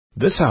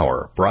This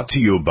hour brought to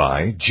you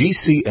by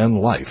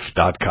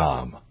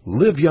GCNLife.com.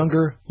 Live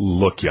younger,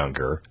 look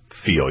younger,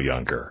 feel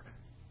younger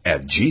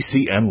at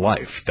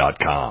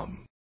GCNLife.com.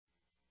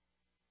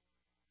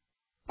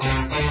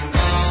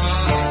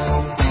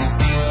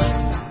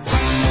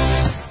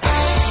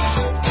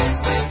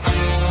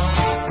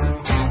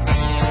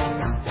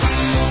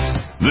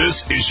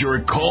 This is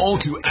your call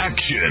to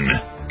action.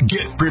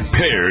 Get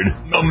prepared,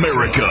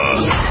 America.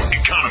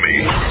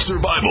 Economy,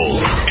 survival,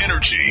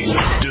 energy,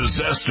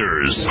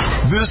 disasters.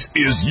 This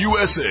is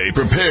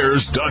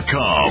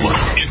USAPrepares.com.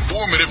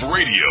 Informative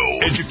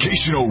radio,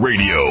 educational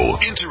radio.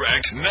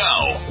 Interact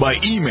now by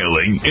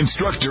emailing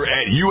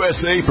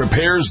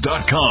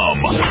instructor@USAPrepares.com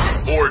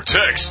or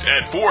text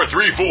at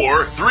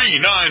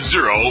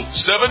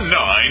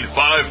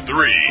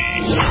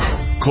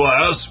 434-390-7953.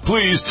 Class,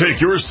 please take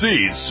your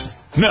seats.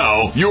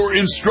 Now, your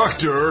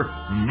instructor,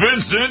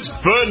 Vincent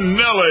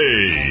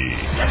Finelli.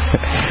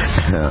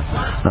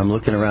 I'm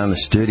looking around the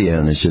studio,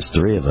 and there's just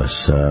three of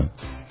us.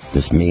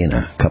 Just me and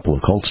a couple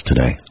of Colts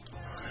today.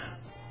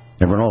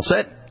 Everyone all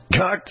set?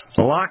 Cocked?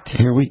 Locked?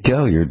 Here we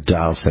go. Your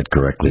dial set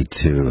correctly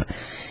to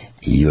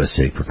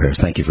USA Prepares.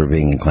 Thank you for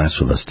being in class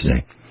with us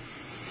today.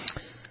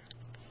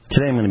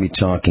 Today I'm going to be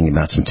talking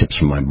about some tips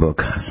from my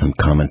book, some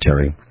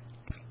commentary.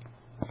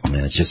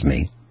 It's just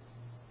me.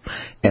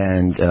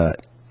 And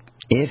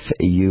if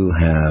you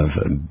have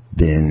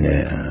been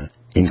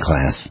in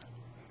class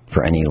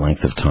for any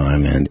length of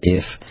time, and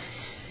if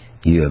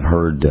you have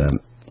heard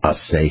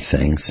us say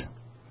things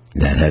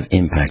that have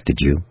impacted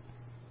you,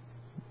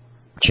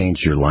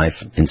 changed your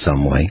life in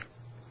some way,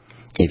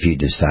 if you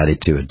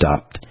decided to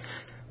adopt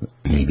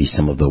maybe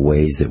some of the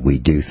ways that we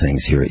do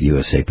things here at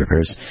USA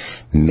Prepares,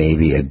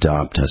 maybe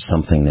adopt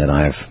something that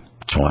I've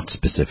taught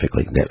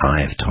specifically, that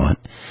I have taught,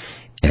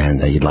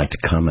 and you'd like to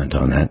comment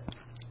on that.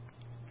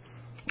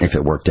 If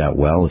it worked out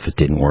well, if it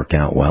didn't work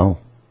out well,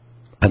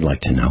 I'd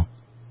like to know.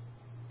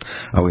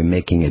 Are we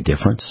making a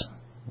difference?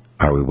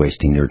 Are we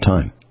wasting your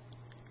time?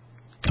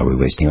 Are we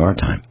wasting our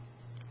time?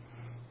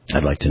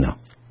 I'd like to know.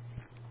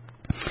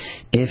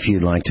 If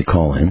you'd like to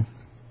call in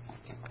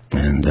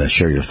and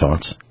share your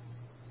thoughts,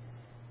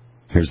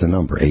 here's the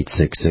number,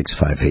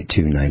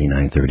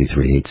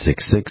 866-582-9933,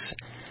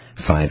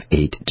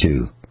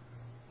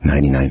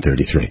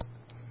 866-582-9933.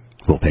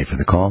 We'll pay for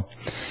the call,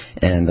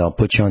 and I'll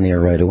put you on the air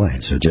right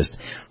away. So just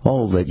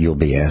all that you'll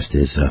be asked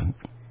is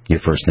your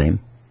first name,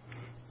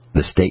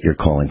 the state you're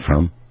calling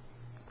from,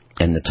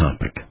 and the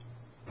topic.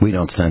 We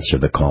don't censor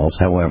the calls.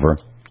 However,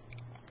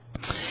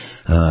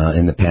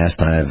 in the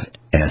past I've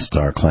asked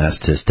our class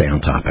to stay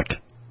on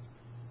topic.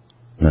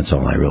 That's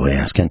all I really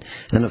ask. And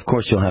of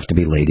course, you'll have to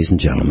be ladies and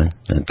gentlemen.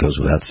 That goes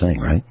without saying,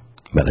 right?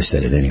 But I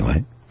said it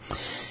anyway.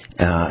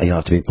 You'll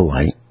have to be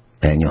polite,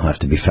 and you'll have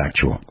to be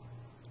factual.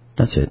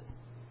 That's it.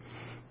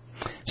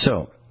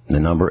 So, the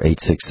number,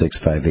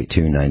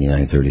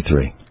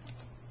 866-582-9933.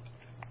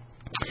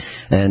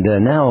 And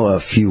now a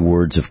few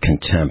words of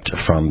contempt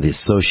from the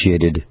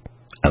Associated,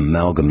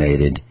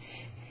 Amalgamated,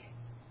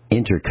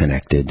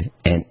 Interconnected,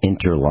 and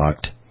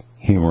Interlocked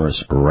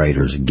Humorous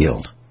Writers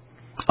Guild,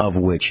 of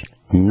which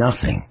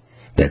nothing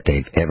that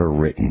they've ever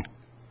written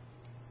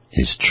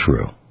is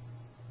true.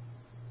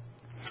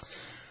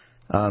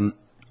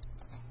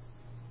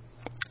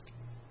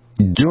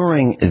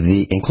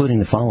 Including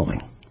the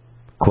following.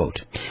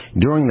 Quote,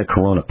 during the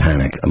corona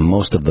panic,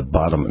 most of the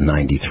bottom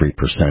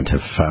 93%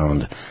 have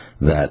found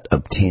that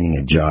obtaining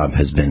a job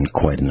has been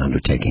quite an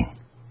undertaking.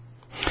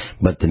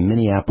 But the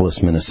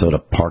Minneapolis, Minnesota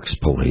Parks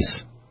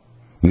Police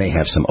may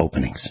have some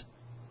openings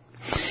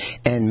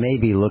and may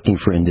be looking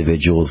for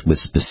individuals with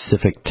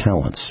specific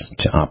talents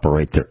to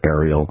operate their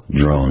aerial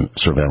drone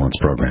surveillance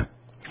program.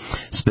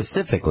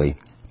 Specifically,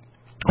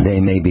 they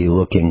may be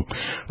looking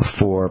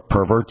for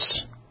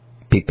perverts,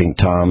 peeping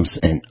toms,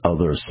 and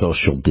other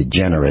social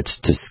degenerates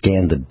to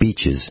scan the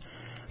beaches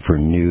for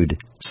nude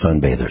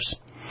sunbathers.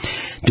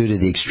 Due to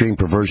the extreme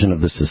perversion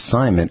of this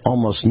assignment,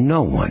 almost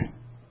no one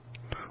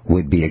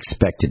would be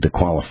expected to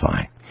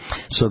qualify.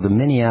 So the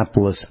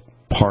Minneapolis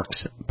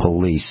Parks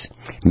Police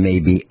may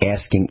be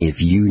asking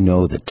if you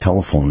know the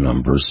telephone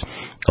numbers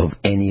of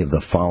any of the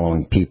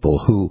following people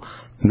who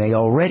may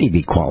already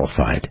be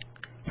qualified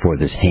for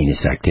this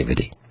heinous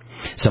activity.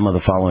 Some of the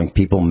following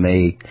people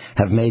may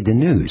have made the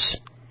news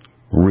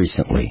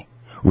recently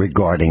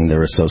regarding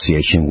their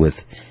association with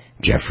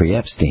Jeffrey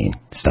Epstein,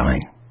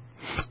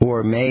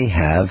 or may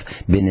have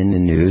been in the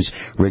news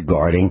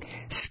regarding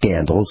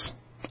scandals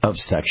of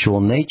sexual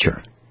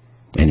nature.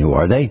 And who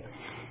are they?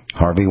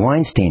 Harvey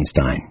Weinstein,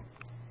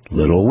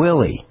 Little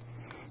Willie,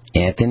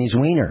 Anthony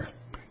Weiner,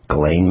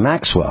 Ghislaine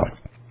Maxwell,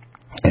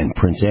 and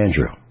Prince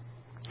Andrew.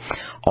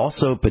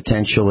 Also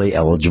potentially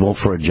eligible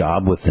for a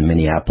job with the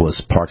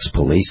Minneapolis Parks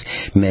Police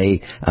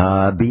may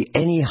be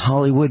any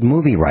Hollywood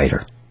movie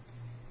writer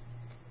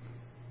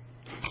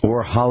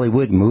or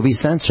Hollywood movie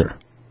censor.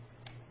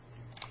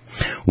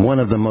 One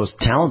of the most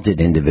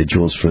talented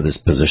individuals for this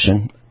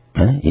position,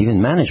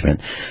 even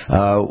management,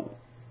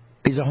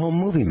 is a home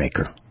movie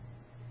maker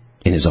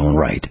in his own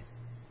right.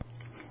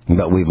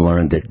 But we've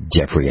learned that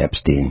Jeffrey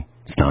Epstein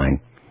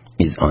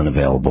is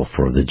unavailable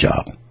for the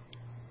job.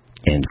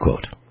 End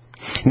quote.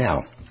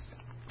 Now,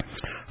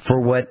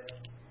 for what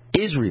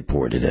is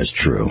reported as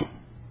true,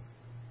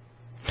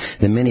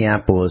 the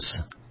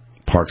Minneapolis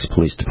Parks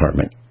Police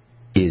Department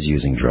is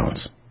using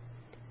drones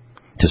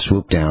to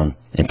swoop down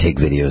and take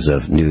videos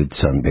of nude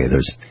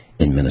sunbathers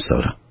in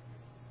Minnesota.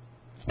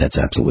 That's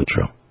absolutely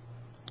true.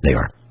 They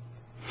are.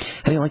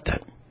 How do you like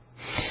that?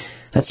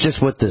 That's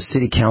just what the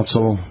city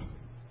council,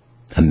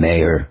 a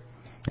mayor,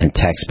 and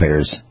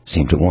taxpayers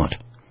seem to want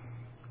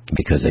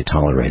because they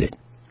tolerate it.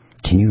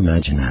 Can you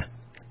imagine that?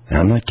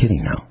 I'm not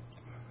kidding now.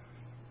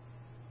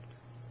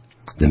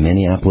 The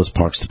Minneapolis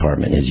Parks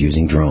Department is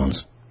using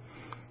drones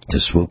to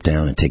swoop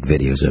down and take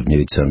videos of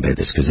nude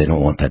sunbathers because they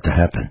don't want that to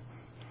happen.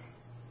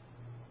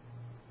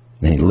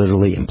 They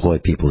literally employ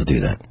people to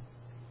do that.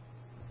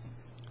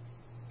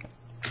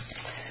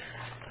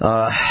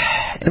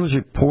 It was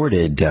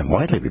reported,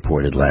 widely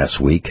reported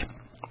last week,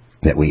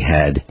 that we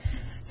had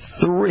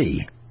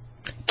 3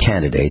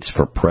 candidates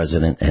for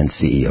President and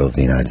CEO of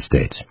the United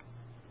States.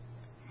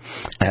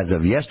 As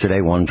of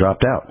yesterday, one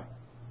dropped out.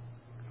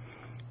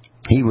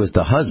 He was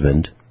the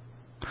husband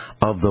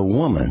of the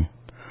woman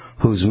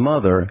whose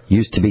mother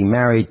used to be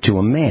married to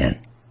a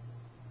man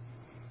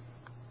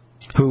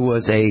who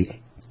was a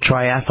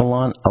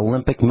triathlon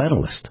Olympic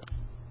medalist.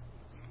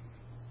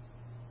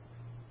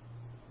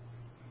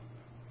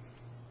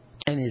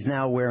 And is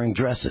now wearing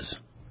dresses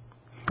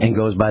and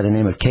goes by the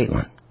name of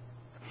Caitlyn.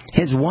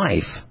 His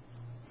wife,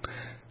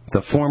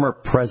 the former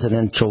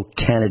presidential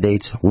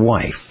candidate's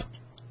wife,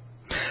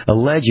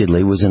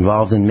 allegedly was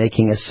involved in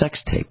making a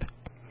sex tape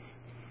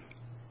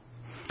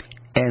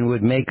and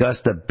would make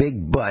us the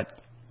big butt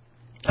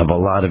of a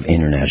lot of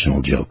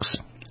international jokes.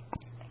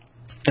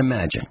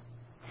 Imagine,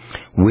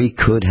 we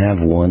could have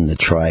won the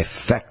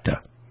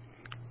trifecta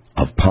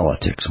of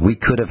politics. We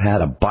could have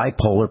had a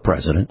bipolar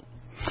president,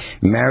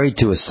 married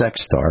to a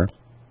sex star,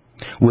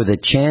 with a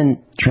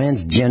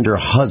transgender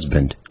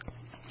husband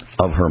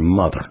of her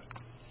mother.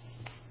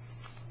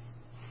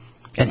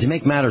 And to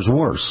make matters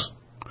worse,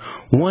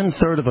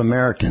 1/3 of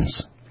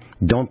Americans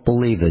don't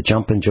believe that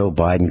Jumpin' Joe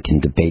Biden can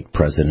debate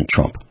President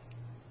Trump.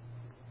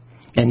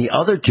 And the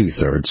other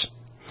 2/3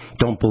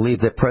 don't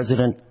believe that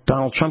President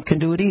Donald Trump can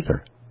do it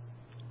either.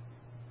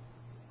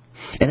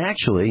 And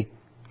actually,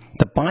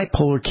 the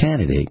bipolar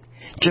candidate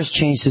just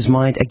changed his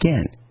mind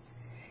again.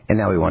 And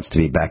now he wants to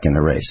be back in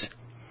the race.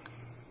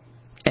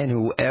 And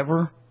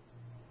whoever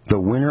the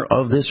winner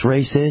of this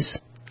race is,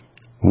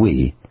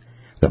 we,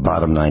 the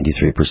bottom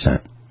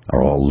 93%,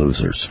 are all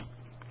losers.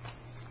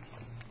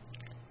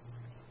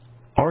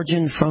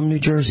 Arjun from New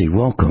Jersey,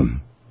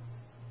 welcome.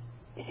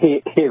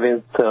 Hey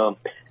Vince.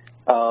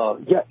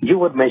 Yeah, you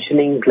were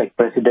mentioning like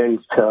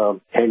presidents,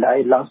 and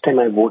last time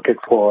I voted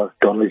for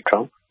Donald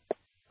Trump,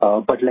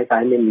 but like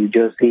I'm in New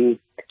Jersey,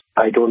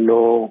 I don't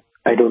know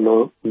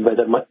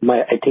whether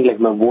I think like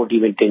my vote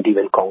didn't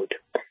even count.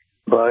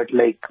 But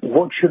like,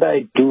 what should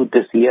I do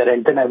this year?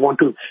 And then I want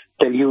to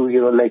tell you,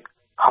 like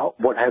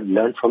what I've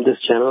learned from this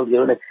channel,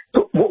 like,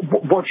 so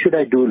what should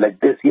I do? Like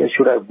this year,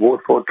 should I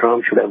vote for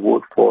Trump? Should I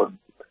vote for?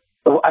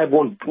 I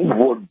won't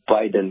vote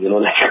Biden,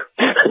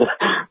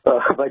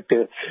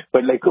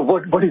 but like,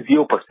 what is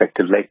your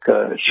perspective? Like,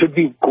 should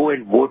we go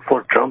and vote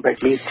for Trump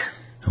at least?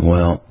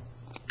 Well,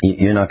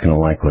 you're not going to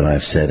like what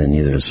I've said, and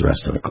neither is the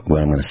rest of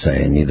what I'm going to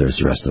say, and neither is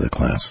the rest of the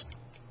class.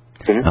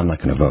 Mm-hmm. I'm not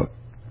going to vote.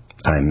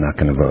 I'm not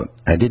going to vote.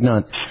 I did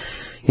not,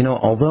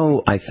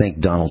 although I think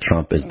Donald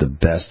Trump is the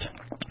best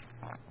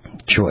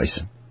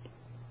choice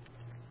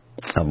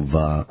of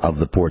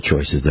the poor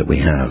choices that we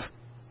have,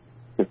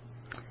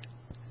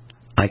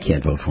 I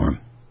can't vote for him.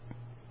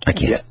 I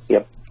can't.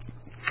 Yep.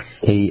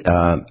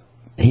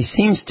 He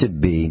seems to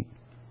be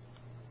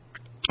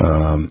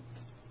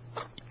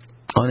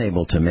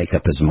unable to make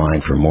up his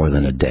mind for more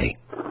than a day.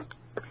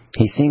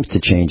 He seems to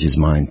change his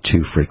mind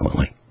too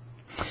frequently.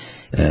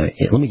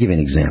 Let me give you an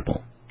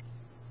example.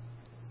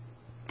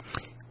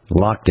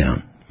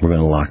 Lockdown. We're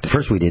going to lock down.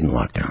 First, we didn't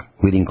lock down.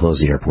 We didn't close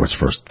the airports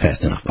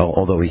fast enough.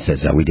 Although he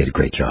says that we did a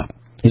great job.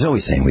 He's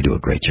always saying we do a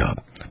great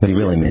job. But he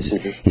really means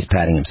he's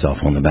patting himself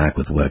on the back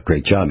with what a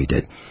great job he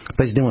did.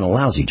 But he's doing a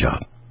lousy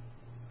job.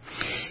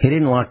 He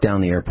didn't lock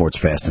down the airports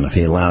fast enough.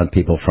 He allowed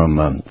people from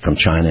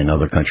China and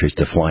other countries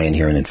to fly in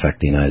here and infect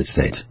the United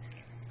States.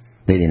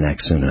 They didn't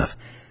act soon enough.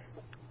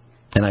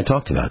 And I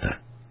talked about that.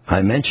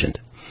 I mentioned.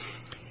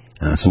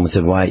 Someone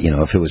said, why,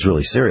 if it was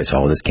really serious,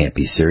 this can't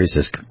be serious.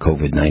 This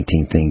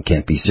COVID-19 thing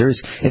can't be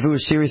serious. If it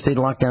was serious, they'd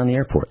lock down the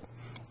airport.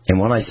 And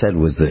what I said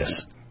was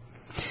this.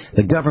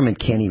 The government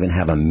can't even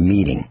have a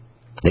meeting.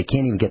 They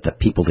can't even get the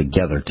people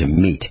together to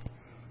meet.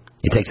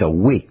 It takes a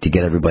week to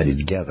get everybody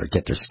together,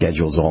 get their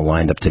schedules all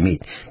lined up to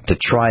meet, to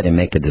try to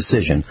make a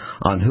decision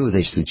on who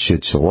they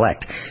should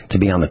select to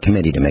be on the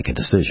committee to make a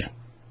decision.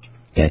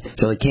 Okay?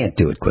 So they can't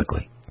do it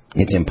quickly.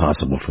 It's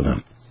impossible for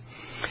them.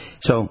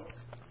 So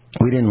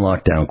we didn't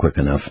lock down quick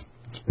enough.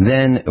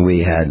 Then we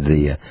had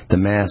the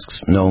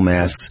masks, no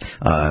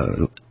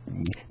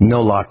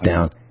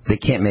lockdown. They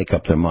can't make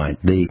up their mind.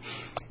 The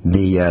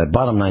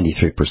bottom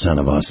 93%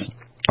 of us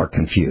are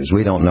confused.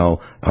 We don't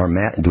know.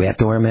 Do we have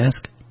to wear a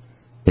mask?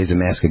 Is a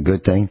mask a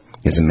good thing?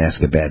 Is a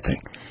mask a bad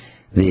thing?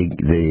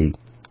 The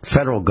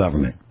federal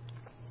government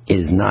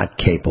is not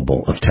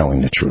capable of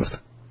telling the truth.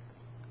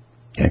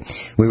 Okay?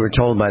 We were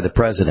told by the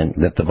president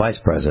that the vice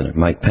president,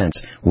 Mike Pence,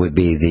 would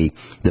be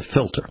the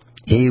filter.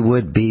 He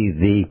would be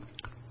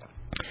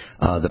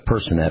the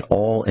person that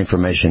all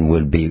information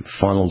would be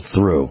funneled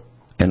through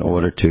in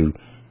order to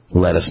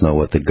let us know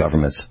what the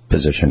government's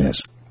position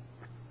is.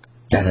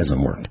 That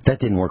hasn't worked. That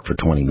didn't work for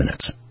 20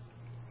 minutes.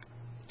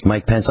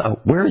 Mike Pence,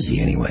 where is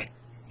he anyway?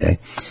 Okay?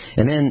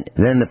 And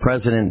then the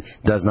president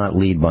does not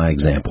lead by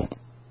example.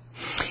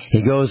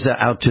 He goes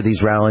out to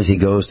these rallies, he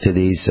goes to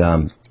these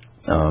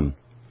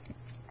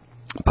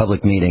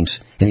public meetings,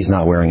 and he's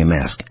not wearing a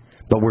mask.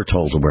 But we're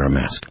told to wear a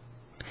mask.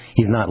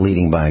 He's not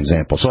leading by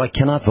example. So I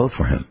cannot vote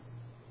for him.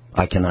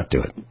 I cannot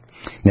do it.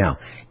 Now,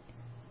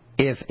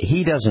 if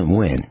he doesn't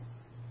win,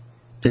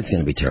 it's going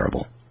to be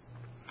terrible.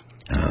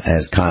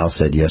 As Kyle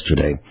said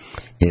yesterday,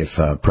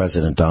 if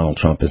President Donald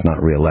Trump is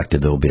not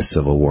reelected, there will be a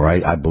civil war.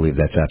 I believe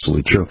that's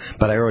absolutely true.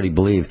 But I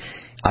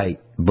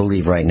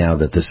believe right now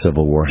that the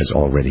civil war has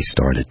already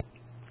started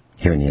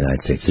here in the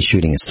United States. The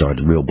shooting has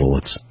started, real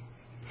bullets.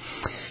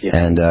 Yeah.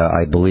 And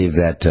I believe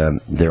that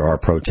there are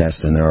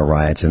protests and there are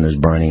riots and there's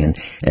burning.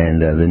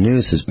 And the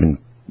news has been,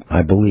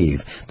 I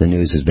believe, the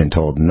news has been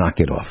told, knock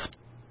it off.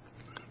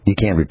 You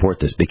can't report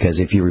this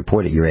because if you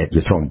report it, you're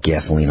throwing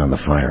gasoline on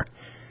the fire.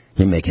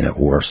 You're making it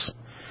worse.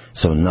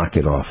 So knock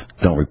it off.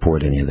 Don't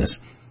report any of this.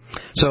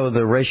 So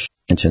the racial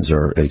tensions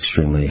are at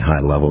extremely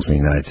high levels in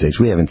the United States.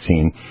 We haven't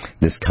seen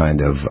this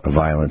kind of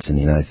violence in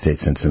the United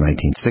States since the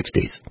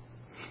 1960s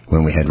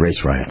when we had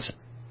race riots.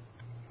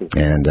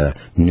 And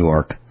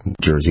Newark,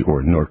 Jersey,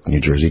 or Newark,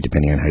 New Jersey,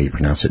 depending on how you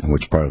pronounce it and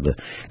which part of the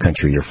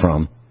country you're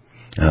from.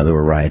 There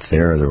were riots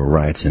there. There were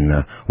riots in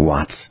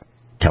Watts,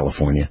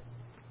 California,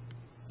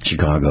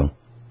 Chicago.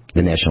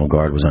 The National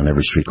Guard was on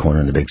every street corner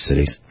in the big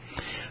cities.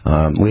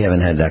 We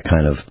haven't had that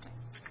kind of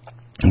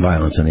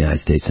violence in the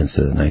United States since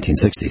the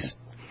 1960s.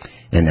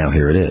 And now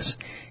here it is.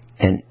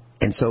 And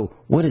so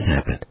what has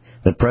happened?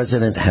 The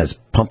president has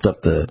pumped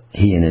up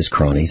he and his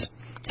cronies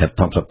have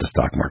pumped up the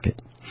stock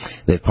market.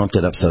 They've pumped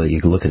it up so that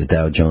you can look at the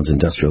Dow Jones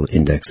Industrial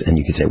Index and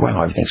you can say,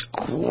 wow, everything's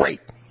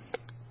great.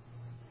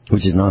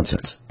 Which is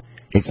nonsense.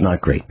 It's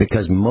not great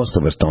because most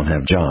of us don't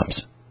have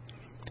jobs.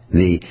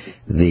 The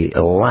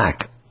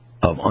lack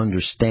of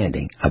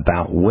understanding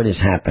about what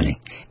is happening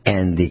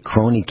and the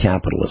crony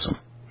capitalism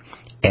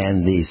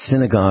and the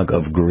synagogue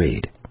of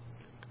greed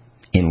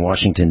in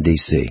Washington,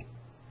 D.C.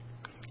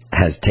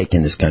 has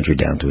taken this country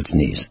down to its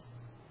knees.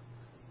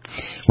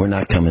 We're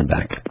not coming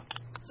back.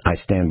 I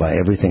stand by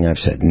everything I've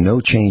said. No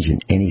change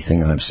in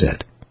anything I've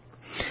said.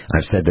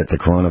 I've said that the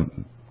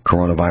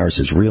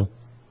coronavirus is real.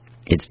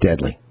 It's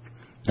deadly.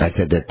 I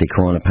said that the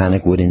corona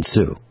panic would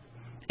ensue,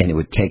 and it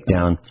would take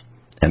down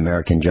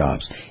American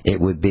jobs. It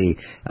would be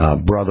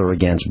brother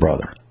against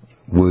brother.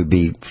 We would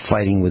be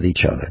fighting with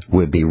each other. We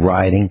would be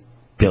rioting,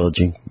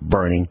 pillaging,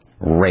 burning,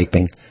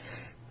 raping,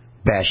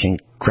 bashing,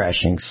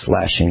 crashing,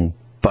 slashing,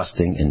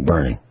 busting, and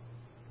burning.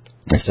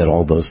 I said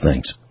all those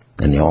things,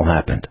 and they all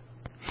happened.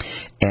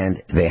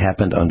 And they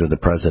happened under the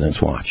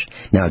president's watch.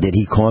 Now, did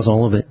he cause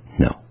all of it?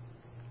 No.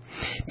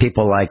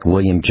 People like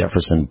William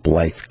Jefferson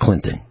Blythe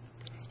Clinton,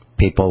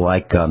 people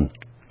like the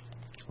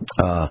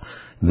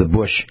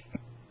Bush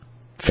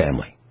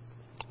family,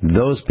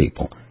 those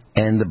people,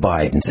 and the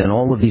Bidens, and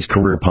all of these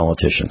career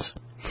politicians,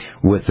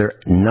 with their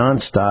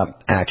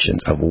nonstop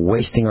actions of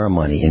wasting our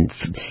money and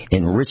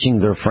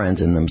enriching their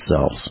friends and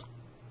themselves,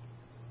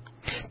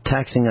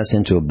 taxing us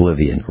into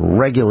oblivion,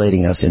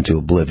 regulating us into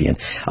oblivion,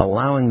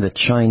 allowing the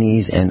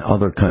Chinese and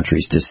other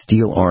countries to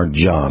steal our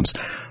jobs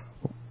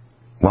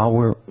while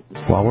we're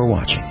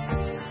watching.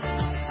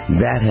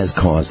 That has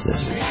caused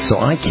this. So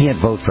I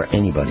can't vote for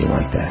anybody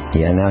like that.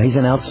 Yeah, now he's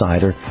an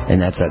outsider,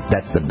 and that's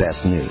the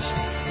best news.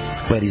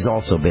 But he's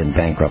also been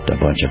bankrupt a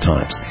bunch of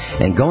times.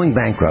 And going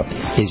bankrupt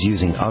is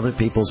using other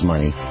people's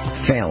money,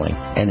 failing,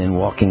 and then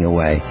walking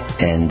away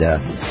and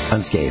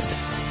unscathed.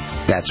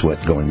 That's what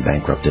going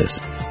bankrupt is.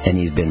 And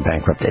he's been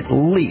bankrupt at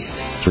least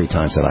 3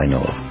 times that I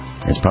know of.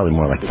 It's probably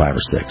more like 5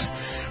 or 6.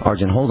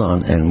 Arjun, hold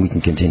on, and we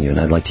can continue, and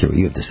I'd like to hear what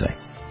you have to say.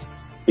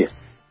 Yes.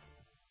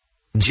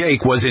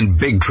 Jake was in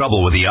big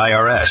trouble with the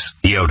IRS.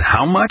 He owed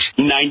how much?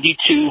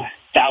 $92,000.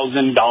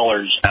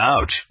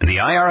 Ouch. The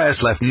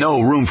IRS left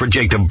no room for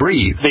Jake to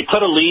breathe. They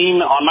put a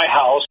lien on my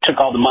house, took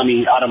all the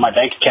money out of my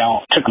bank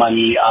account, took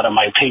money out of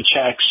my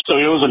paychecks. So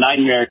it was a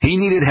nightmare. He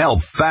needed help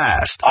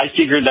fast. I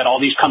figured that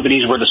all these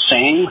companies were the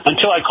same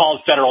until I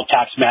called Federal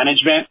Tax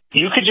Management.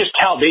 You could just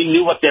tell they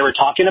knew what they were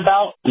talking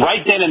about.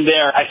 Right then and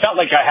there, I felt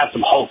like I had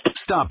some hope.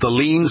 Stop the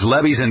liens,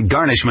 levies, and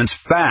garnishments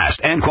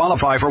fast and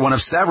qualify for one of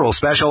several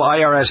special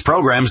IRS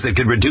programs that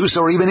could reduce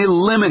or even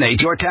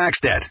eliminate your tax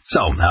debt.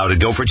 So, how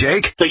did it go for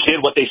Jake? They did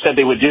what they said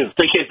they would do.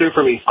 They came through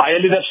for me. I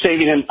ended up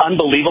saving an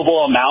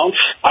unbelievable amount.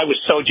 I was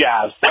so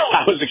jazzed.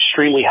 I was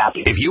extremely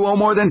happy. If you owe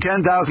more than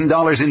 $10,000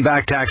 in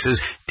back taxes,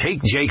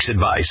 Take Jake's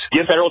advice.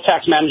 Give Federal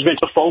Tax Management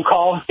a phone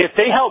call. If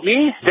they help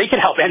me, they can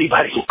help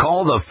anybody.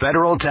 Call the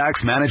Federal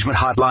Tax Management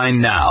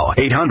Hotline now.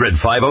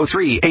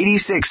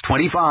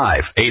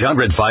 800-503-8625.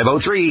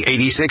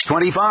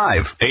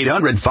 800-503-8625.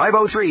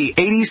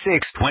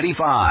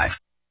 800-503-8625.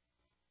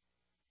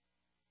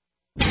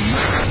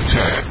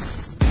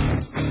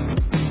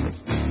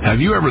 Have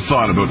you ever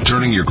thought about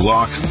turning your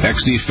Glock,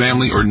 XD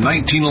Family, or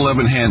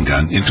 1911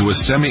 handgun into a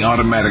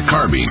semi-automatic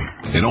carbine?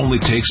 It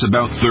only takes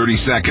about 30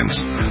 seconds.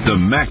 The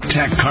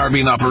MacTac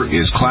Carbine Upper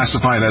is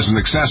classified as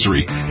an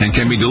accessory and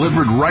can be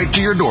delivered right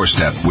to your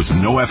doorstep with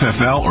no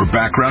FFL or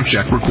background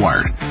check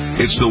required.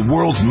 It's the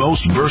world's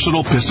most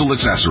versatile pistol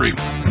accessory.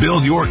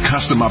 Build your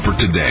custom upper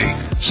today.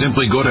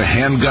 Simply go to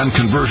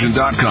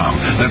handgunconversion.com.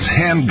 That's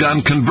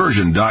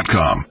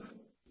handgunconversion.com.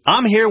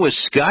 I'm here with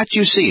Scott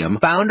Useum,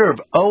 founder of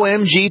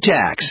OMG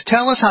Tax.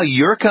 Tell us how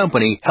your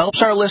company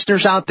helps our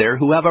listeners out there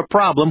who have a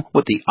problem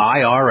with the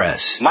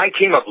IRS. My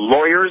team of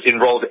lawyers,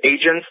 enrolled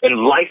agents,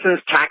 and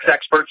licensed tax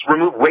experts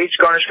remove wage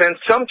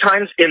garnishments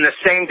sometimes in the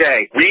same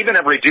day. We even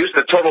have reduced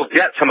the total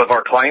debt some of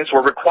our clients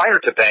were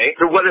required to pay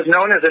through what is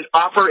known as an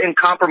offer in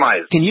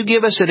compromise. Can you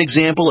give us an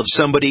example of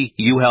somebody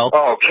you help?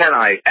 Oh, can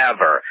I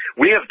ever?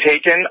 We have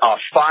taken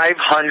a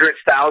 $500,000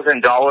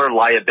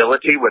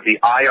 liability with the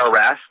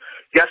IRS.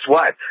 Guess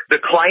what? The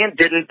client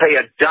didn't pay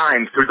a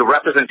dime through the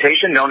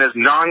representation known as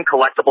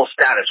non-collectible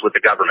status with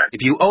the government.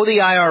 If you owe the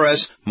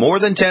IRS more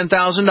than $10,000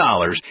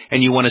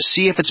 and you want to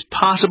see if it's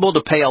possible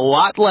to pay a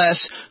lot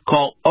less,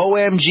 call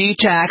OMG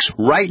Tax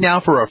right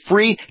now for a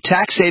free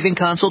tax-saving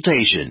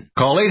consultation.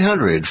 Call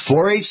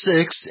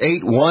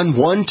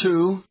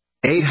 800-486-8112.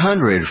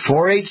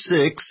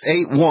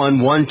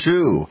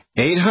 800-486-8112.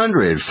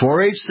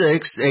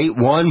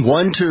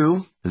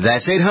 800-486-8112.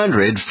 That's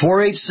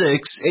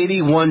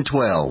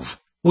 800-486-8112.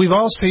 We've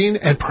all seen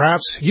and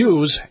perhaps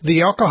use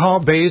the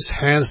alcohol-based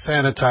hand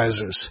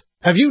sanitizers.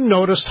 Have you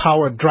noticed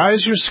how it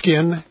dries your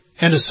skin,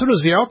 and as soon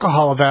as the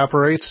alcohol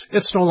evaporates,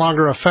 it's no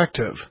longer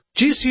effective?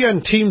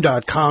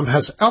 GCNteam.com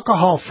has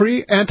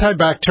alcohol-free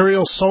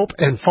antibacterial soap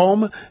and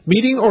foam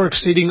meeting or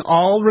exceeding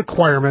all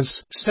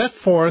requirements set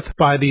forth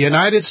by the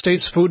United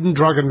States Food and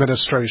Drug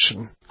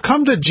Administration.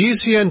 Come to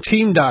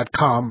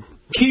GCNteam.com,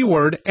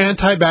 keyword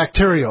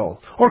antibacterial,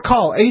 or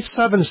call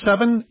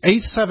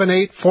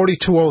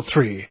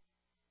 877-878-4203.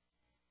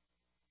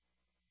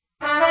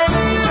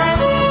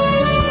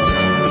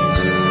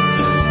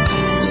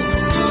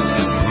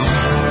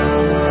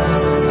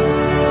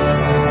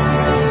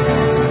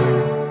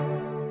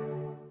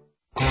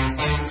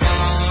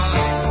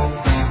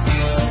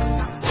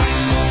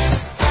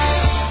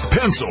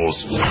 Pencils,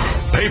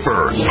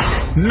 paper,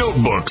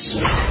 notebooks,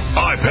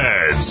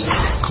 iPads.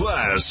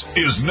 Class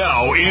is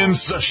now in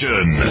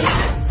session.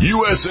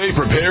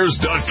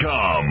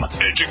 USAPrepares.com.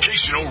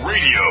 Educational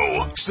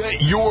radio.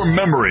 Set your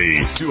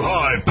memory to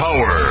high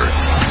power.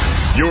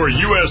 Your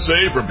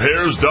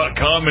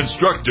USAPrepares.com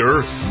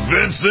instructor,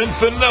 Vincent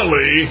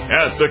Finelli,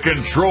 at the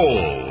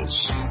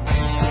controls.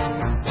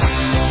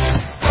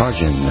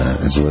 Arjun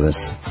is with us,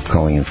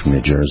 calling in from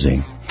New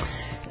Jersey.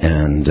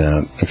 And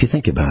if you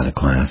think about it,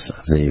 class,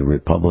 the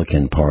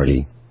Republican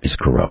Party is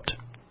corrupt.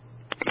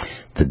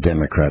 The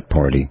Democrat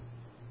Party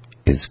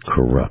is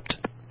corrupt.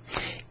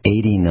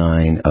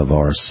 89 of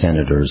our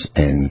senators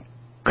and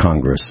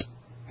Congress,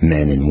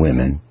 men and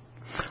women,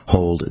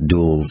 hold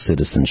dual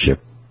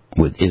citizenship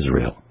with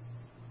Israel.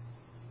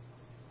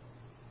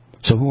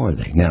 So who are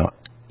they? Now,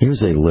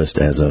 here's a list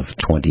as of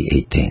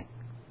 2018.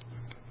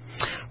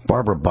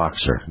 Barbara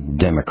Boxer,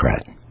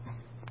 Democrat,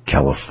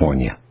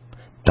 California.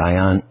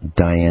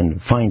 Dianne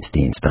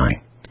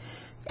Feinstein,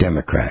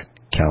 Democrat,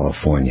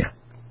 California.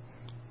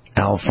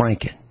 Al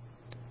Franken,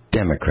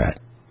 Democrat,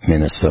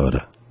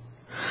 Minnesota.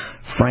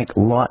 Frank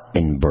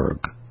Lautenberg,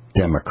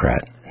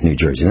 Democrat, New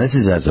Jersey. And this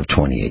is as of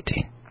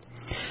 2018.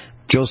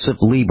 Joseph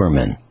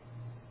Lieberman,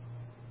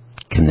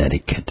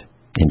 Connecticut,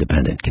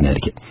 Independent,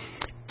 Connecticut.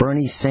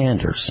 Bernie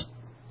Sanders,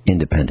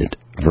 Independent,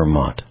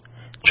 Vermont.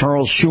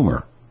 Charles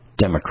Schumer,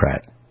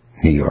 Democrat,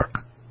 New York.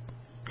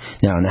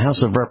 Now, in the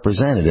House of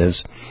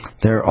Representatives,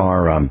 there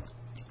are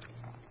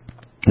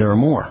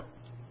more.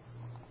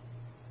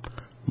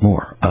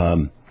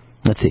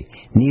 Let's see.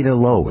 Nita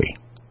Lowey,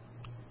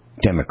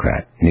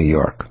 Democrat, New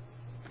York.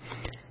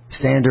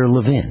 Sander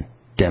Levin,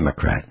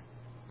 Democrat,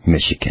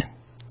 Michigan.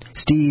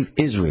 Steve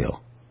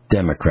Israel,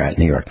 Democrat,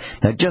 New York.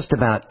 Now, just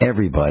about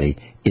everybody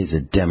is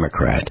a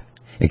Democrat,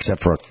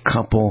 except for a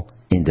couple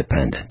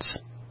independents.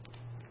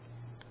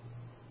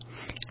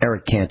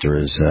 Eric Cantor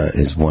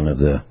is one of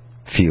the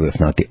few, if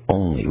not the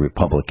only,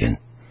 Republican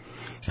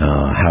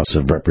House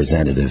of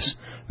Representatives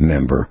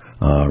member,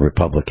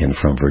 Republican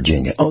from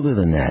Virginia. Other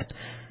than that,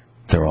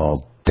 they're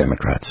all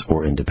Democrats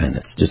or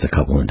independents, just a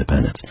couple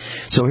independents.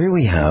 So here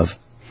we have,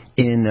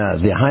 in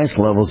the highest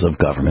levels of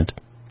government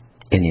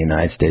in the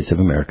United States of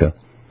America,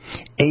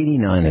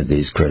 89 of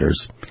these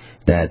critters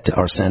that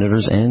are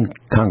senators and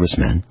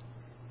congressmen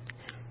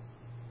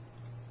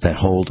that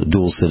hold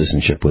dual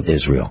citizenship with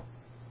Israel.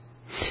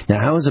 Now,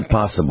 how is it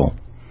possible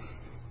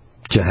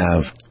to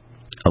have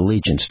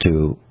allegiance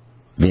to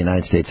the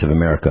United States of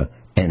America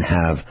and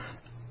have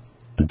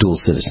dual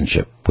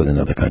citizenship with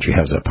another country.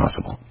 How is that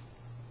possible?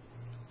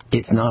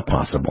 It's not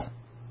possible.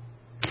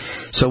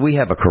 So we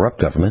have a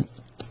corrupt government.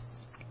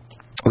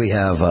 We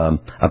have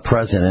a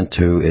president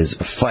who is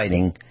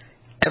fighting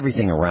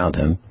everything around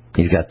him.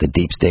 He's got the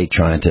deep state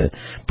trying to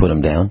put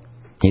him down.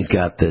 He's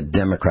got the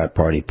Democrat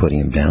Party putting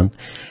him down.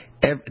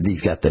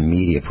 He's got the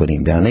media putting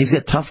him down. He's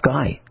a tough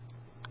guy.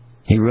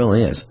 He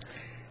really is.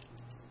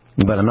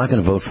 But I'm not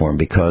going to vote for him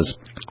because,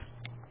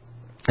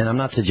 and I'm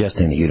not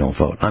suggesting that you don't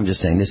vote. I'm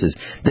just saying this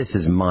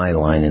is my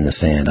line in the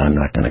sand I'm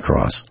not going to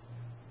cross.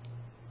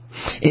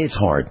 It's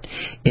hard.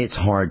 It's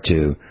hard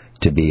to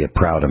be a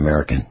proud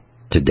American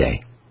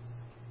today.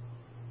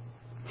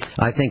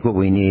 I think what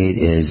we need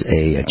is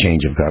a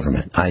change of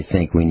government. I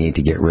think we need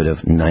to get rid of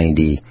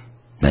 95%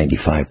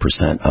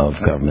 of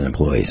government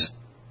employees.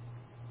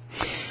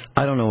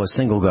 I don't know a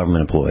single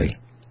government employee.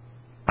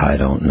 I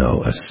don't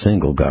know a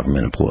single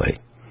government employee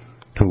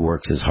who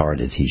works as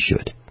hard as he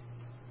should.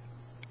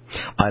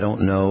 I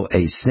don't know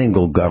a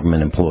single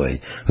government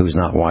employee who's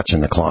not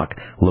watching the clock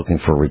looking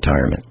for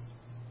retirement.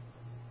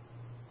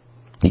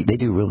 They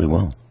do really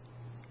well.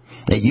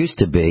 It used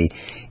to be,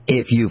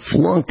 if you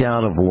flunked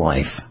out of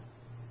life,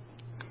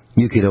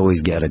 you could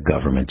always get a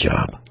government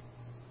job.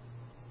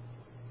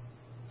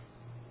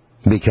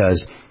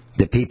 Because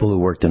the people who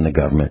worked in the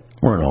government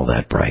weren't all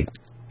that bright.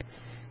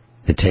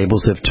 The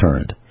tables have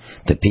turned.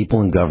 The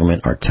people in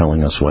government are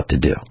telling us what to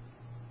do.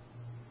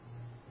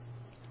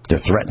 They're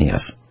threatening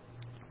us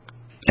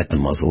at the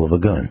muzzle of a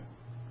gun.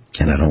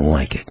 And I don't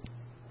like it.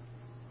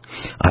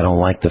 I don't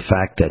like the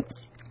fact that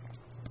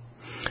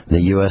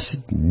the U.S.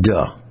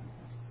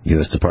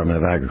 Department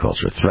of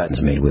Agriculture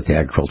threatens me with the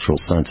agricultural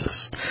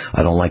census.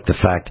 I don't like the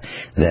fact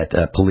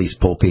that police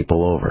pull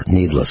people over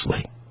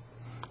needlessly.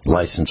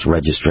 License,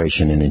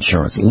 registration, and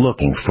insurance,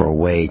 looking for a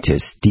way to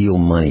steal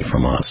money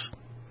from us.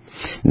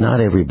 Not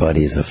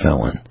everybody is a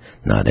felon.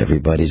 Not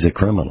everybody's a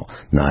criminal.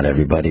 Not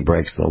everybody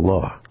breaks the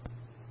law.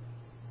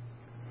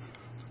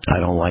 I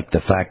don't like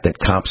the fact that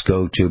cops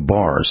go to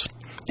bars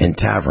and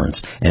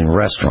taverns and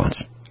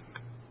restaurants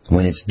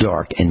when it's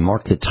dark and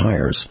mark the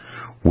tires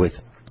with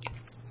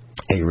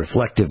a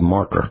reflective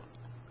marker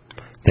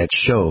that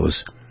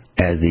shows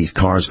as these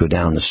cars go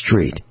down the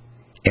street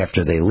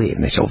after they leave.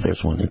 And they say, oh,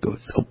 there's one that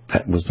goes. Oh,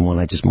 that was the one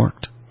I just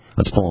marked.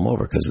 Let's pull him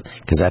over because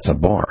that's a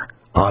bar.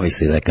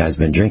 Obviously, that guy's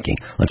been drinking.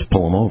 Let's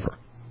pull him over.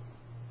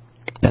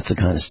 That's the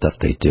kind of stuff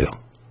they do.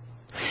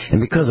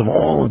 And because of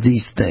all of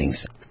these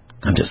things,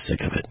 I'm just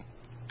sick of it.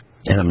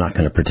 And I'm not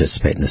going to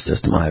participate in the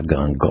system. I've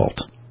gone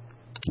Galt.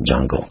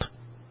 John Galt.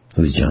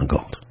 Who's John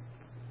Galt?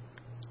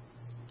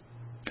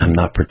 I'm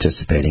not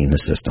participating in the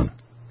system.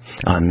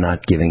 I'm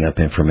not giving up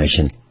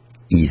information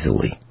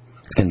easily.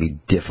 It's going to be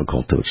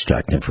difficult to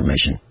extract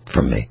information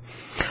from me.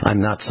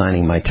 I'm not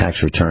signing my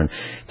tax return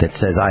that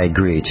says I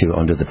agree to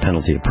under the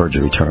penalty of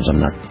perjury terms. I'm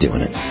not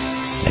doing it.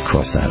 I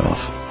cross that off.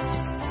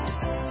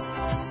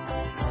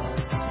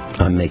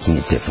 I'm making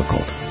it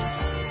difficult.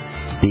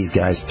 These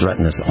guys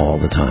threaten us all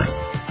the time.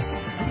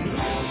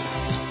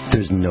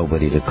 There's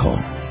nobody to call.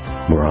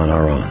 We're on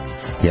our own.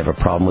 You have a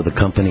problem with a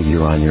company,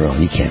 you're on your own.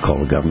 You can't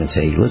call the government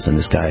and say, hey, listen,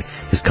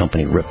 this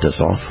company ripped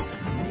us off.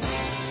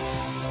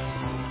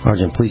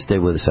 Arjun, please stay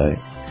with us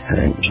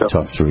and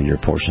talk through your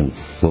portion.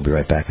 We'll be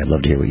right back. I'd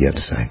love to hear what you have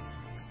to say.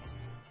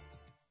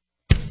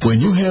 When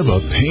you have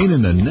a pain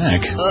in the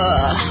neck,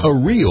 a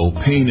real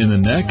pain in the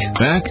neck,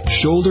 back,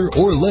 shoulder,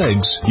 or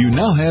legs, you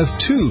now have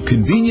two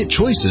convenient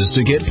choices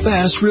to get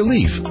fast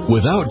relief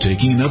without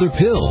taking another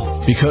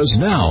pill. Because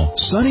now,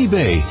 Sunny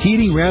Bay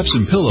heating wraps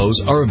and pillows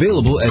are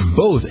available at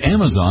both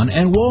Amazon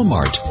and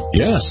Walmart.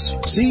 Yes,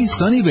 see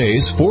Sunny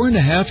Bay's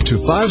 4.5 to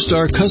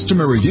 5-star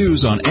customer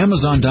reviews on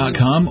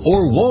Amazon.com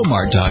or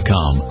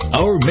Walmart.com.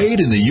 Our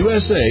made in the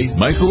USA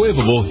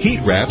microwavable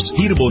heat wraps,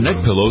 heatable neck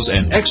pillows,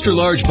 and extra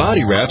large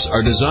body wraps are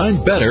designed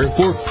better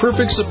for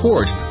perfect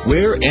support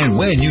where and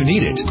when you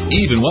need it.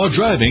 Even while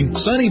driving,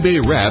 Sunny Bay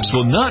wraps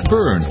will not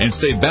burn and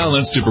stay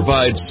balanced to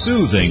provide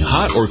soothing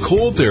hot or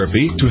cold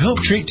therapy to help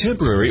treat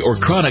temporary or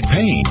chronic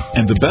pain.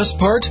 And the best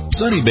part?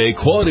 Sunny Bay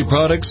quality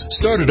products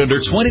start at under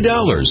 $20.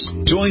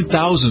 Join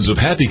thousands of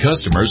happy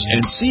customers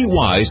and see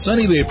why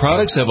Sunny Bay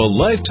products have a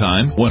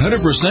lifetime 100%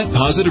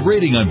 positive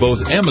rating on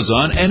both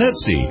Amazon and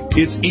Etsy.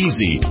 It's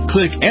easy.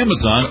 Click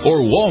Amazon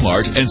or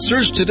Walmart and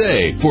search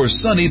today for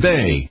Sunny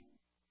Bay.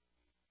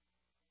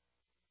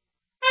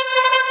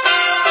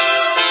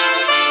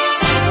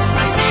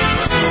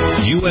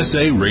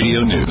 USA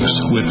Radio News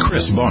with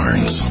Chris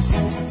Barnes.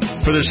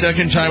 For the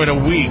second time in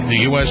a week,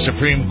 the U.S.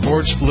 Supreme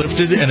Court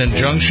lifted an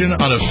injunction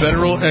on a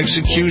federal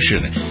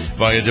execution.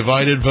 By a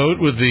divided vote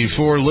with the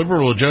 4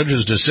 Liberal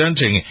judges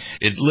dissenting,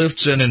 it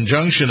lifts an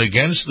injunction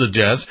against the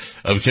death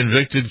of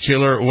convicted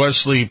killer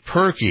Wesley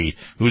Perkey,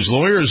 whose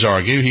lawyers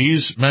argue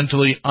he's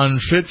mentally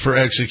unfit for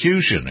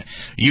execution.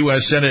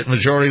 U.S. Senate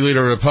Majority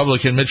Leader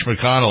Republican Mitch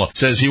McConnell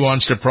says he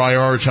wants to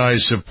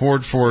prioritize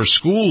support for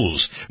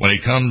schools when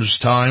it comes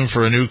time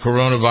for a new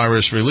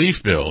coronavirus relief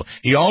bill.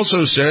 He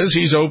also says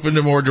he's open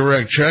to more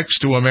direct checks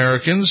to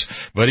Americans,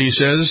 but he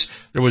says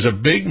there was a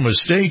big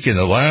mistake in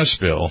the last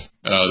bill.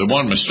 The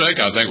one mistake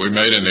I think we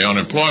made in the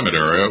unemployment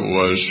area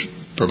was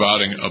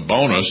providing a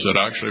bonus that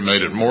actually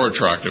made it more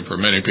attractive for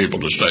many people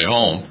to stay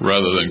home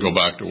rather than go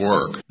back to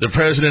work. The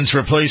president's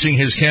replacing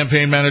his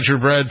campaign manager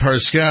Brad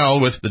Parscale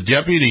with the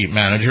deputy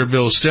manager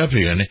Bill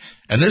Stepien,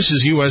 and this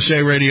is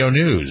USA Radio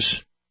News.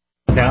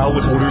 Now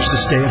with orders to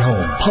stay at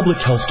home, public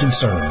health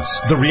concerns,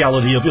 the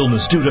reality of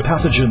illness due to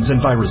pathogens and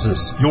viruses,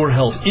 your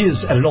health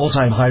is at an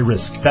all-time high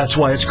risk. That's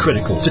why it's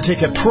critical to take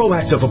a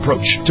proactive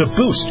approach to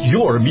boost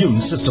your immune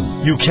system.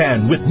 You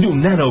can with new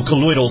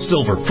nano-colloidal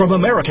silver from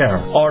Americare,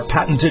 our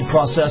patented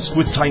process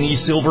with tiny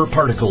silver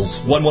particles,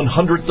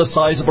 1/100th the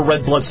size of a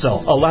red blood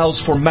cell,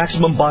 allows for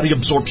maximum body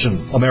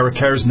absorption.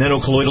 Americare's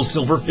nano-colloidal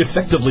silver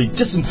effectively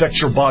disinfects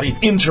your body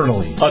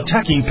internally,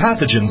 attacking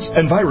pathogens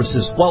and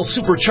viruses while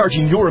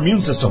supercharging your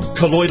immune system.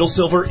 Colloidal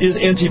silver is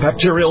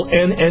antibacterial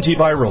and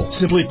antiviral.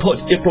 Simply put,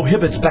 it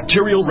prohibits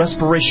bacterial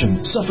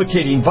respiration,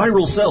 suffocating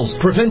viral cells,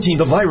 preventing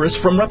the virus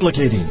from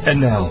replicating. And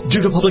now,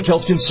 due to public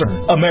health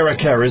concern,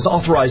 Americare is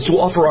authorized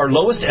to offer our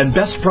lowest and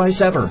best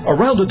price ever,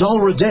 around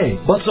 $1 a day,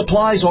 but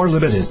supplies are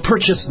limited.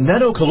 Purchase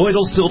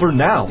nano-colloidal silver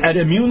now at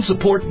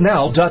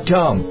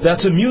immunesupportnow.com.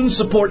 That's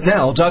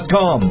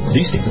immunesupportnow.com.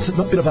 These statements have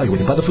not been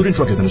evaluated by the Food and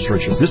Drug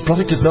Administration. This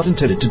product is not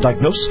intended to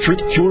diagnose, treat,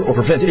 cure, or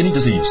prevent any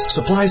disease.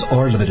 Supplies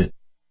are limited.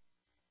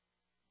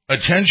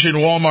 Attention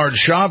Walmart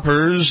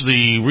shoppers,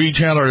 the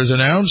retailer has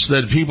announced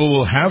that people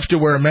will have to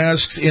wear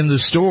masks in the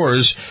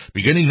stores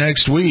beginning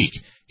next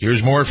week.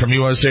 Here's more from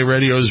USA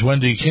Radio's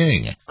Wendy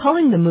King.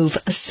 Calling the move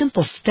a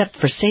simple step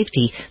for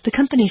safety, the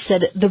company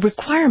said the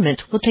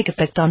requirement will take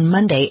effect on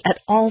Monday at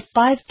all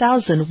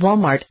 5,000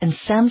 Walmart and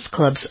Sam's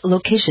Club's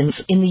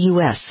locations in the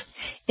U.S.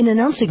 In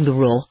announcing the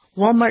rule,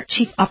 Walmart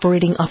Chief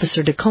Operating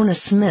Officer Dacona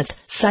Smith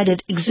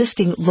cited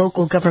existing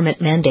local government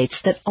mandates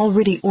that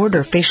already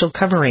order facial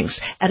coverings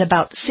at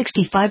about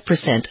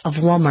 65% of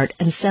Walmart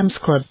and Sam's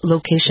Club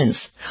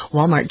locations.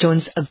 Walmart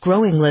joins a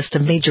growing list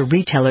of major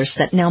retailers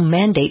that now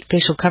mandate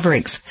facial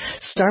coverings.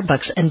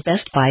 Starbucks and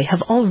Best Buy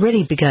have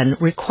already begun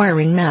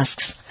requiring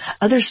masks.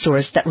 Other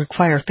stores that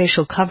require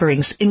facial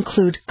coverings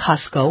include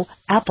Costco,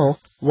 Apple,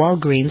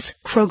 Walgreens,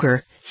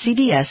 Kroger,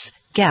 CVS,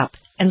 Gap,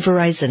 and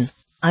Verizon.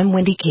 I'm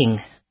Wendy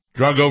King.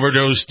 Drug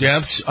overdose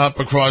deaths up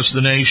across the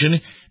nation.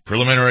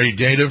 Preliminary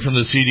data from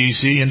the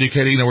CDC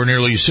indicating there were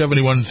nearly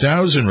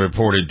 71,000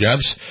 reported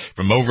deaths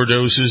from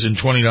overdoses in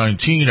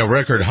 2019, a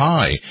record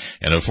high,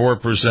 and a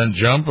 4%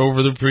 jump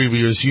over the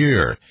previous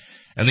year.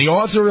 And the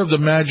author of the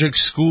Magic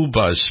School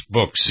Bus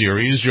book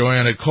series,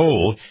 Joanna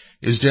Cole,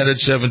 is dead at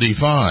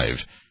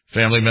 75.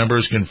 Family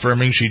members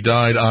confirming she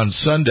died on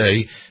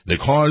Sunday. The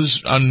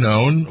cause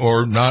unknown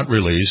or not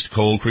released.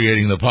 Cole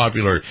creating the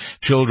popular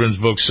children's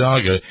book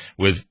saga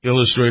with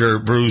illustrator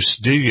Bruce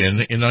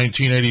Deegan in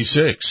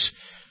 1986.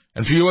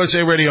 And for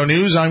USA Radio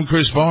News, I'm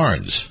Chris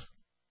Barnes.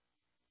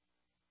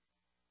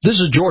 This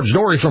is George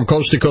Dory from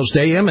Coast to Coast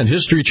AM and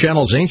History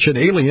Channel's Ancient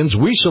Aliens.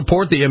 We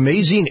support the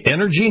amazing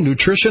energy,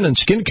 nutrition, and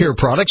skincare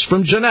products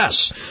from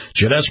Jeunesse.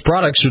 Jeunesse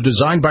products are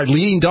designed by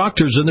leading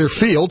doctors in their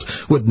field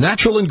with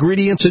natural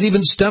ingredients and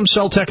even stem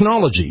cell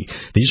technology.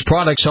 These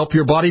products help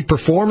your body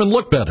perform and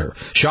look better.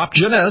 Shop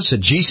Jeunesse at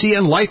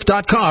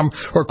GCNlife.com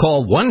or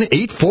call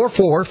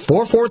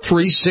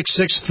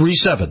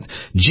 1-844-443-6637.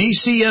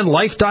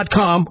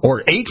 GCNlife.com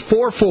or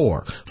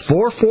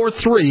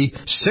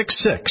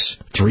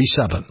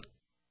 844-443-6637.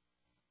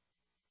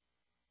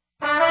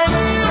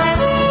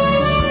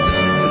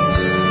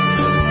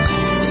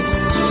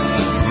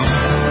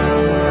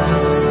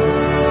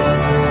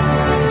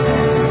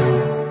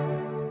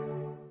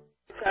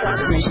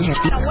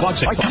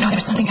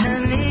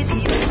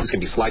 This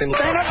can be sliding.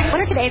 What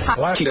are today's hot?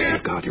 God,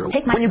 you're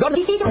take my when you go to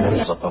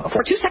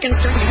for 2 seconds.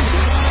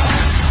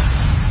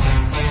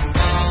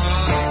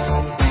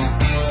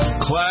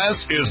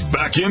 Class is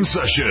back in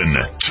session.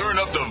 Turn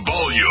up the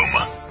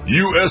volume.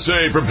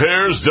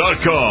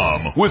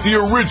 USAPrepares.com with the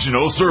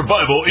original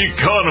survival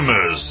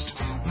economist,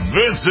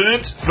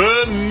 Vincent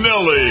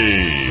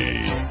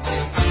Finelli.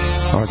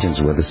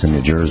 Arjun's with us in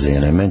New Jersey,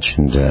 and I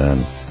mentioned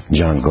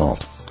John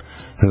Galt.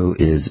 Who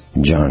is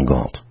John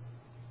Galt?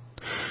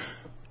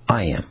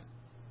 I'm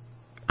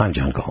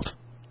John Galt.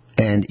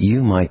 And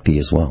you might be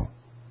as well.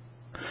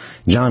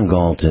 John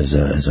Galt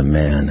is a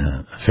man,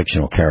 a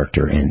fictional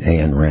character in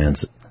A.N.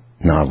 Rand's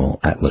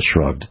novel Atlas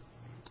Shrugged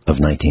of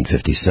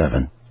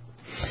 1957.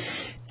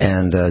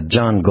 And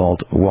John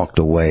Galt walked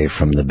away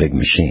from the big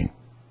machine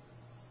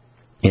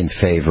in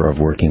favor of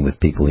working with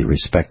people he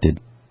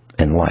respected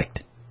and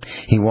liked.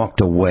 He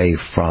walked away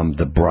from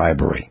the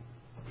bribery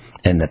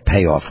and the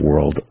payoff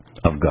world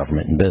of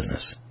government and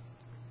business.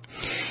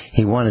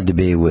 He wanted to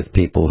be with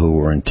people who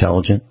were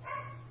intelligent,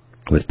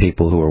 with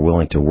people who are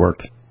willing to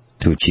work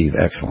to achieve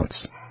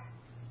excellence.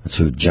 That's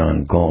who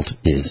John Galt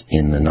is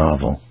in the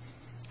novel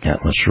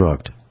Atlas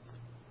Shrugged.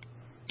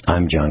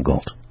 I'm John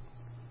Galt.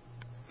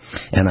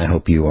 And I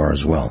hope you are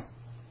as well.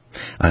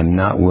 I'm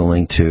not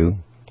willing to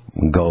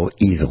go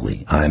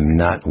easily. I'm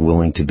not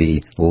willing to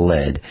be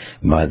led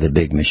by the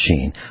big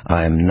machine.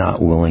 I'm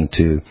not willing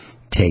to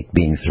take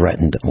being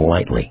threatened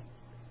lightly.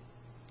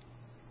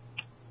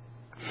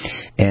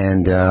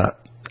 And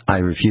I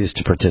refuse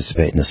to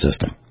participate in the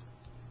system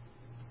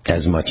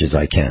as much as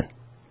I can.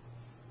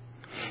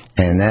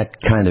 And that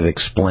kind of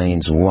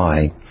explains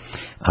why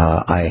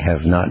I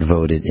have not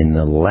voted in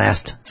the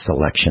last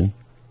selection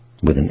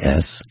with an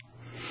S,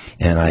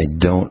 and I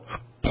don't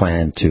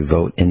plan to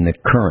vote in the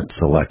current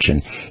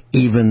selection,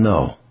 even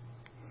though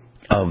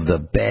of the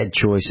bad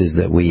choices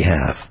that we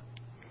have,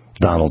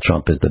 Donald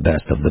Trump is the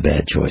best of the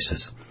bad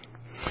choices.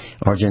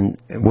 Arjun,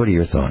 what are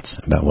your thoughts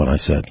about what I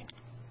said?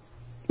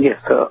 Yes,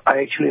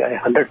 I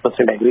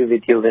 100% agree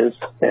with you, Vince.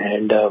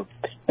 And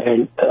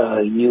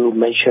you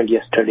mentioned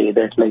yesterday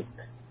that, like,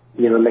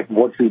 you know, like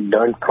what we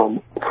learned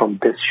from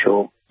this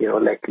show, you know,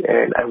 like,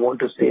 and I want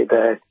to say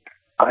that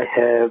I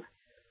have,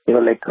 you know,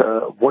 like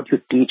what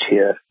you teach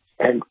here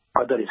and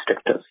other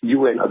instructors,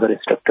 you and other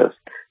instructors,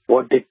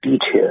 what they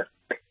teach here,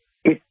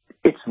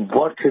 it's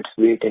worth its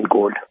weight in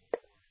gold,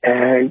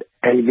 and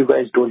you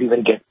guys don't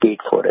even get paid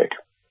for it.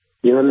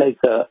 You know, like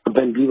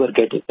when we were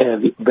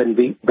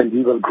when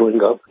we were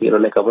growing up, you know,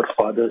 like our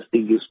fathers, they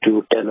used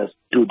to tell us,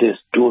 do this,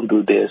 don't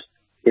do this,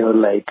 you know,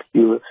 like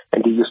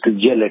and they used to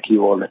yell at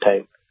you all the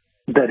time.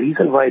 The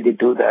reason why they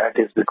do that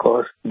is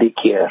because they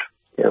care,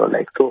 you know,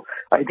 like, so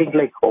I think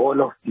like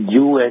all of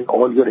you and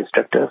all your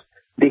instructors,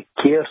 they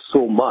care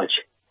so much.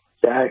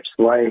 That's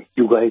why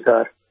you guys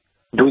are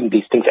doing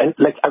these things. And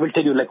like, I will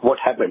tell you like what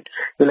happened.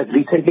 You know, like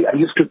recently I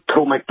used to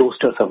throw my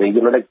toasters away,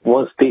 you know, like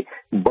once they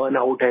burn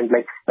out and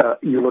like,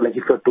 you know, like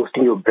if you're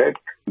toasting your bread,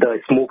 the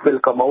smoke will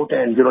come out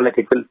and, you know, like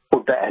it will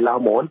put the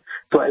alarm on.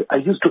 So I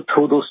used to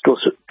throw those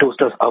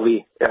toasters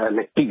away,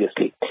 like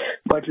previously.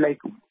 But like,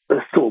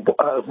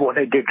 what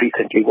I did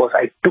recently was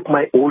I took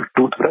my old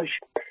toothbrush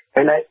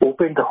and I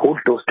opened the whole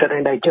toaster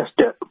and I just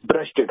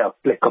brushed it up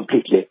like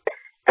completely.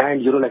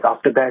 And, you know, like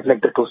after that,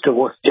 like the toaster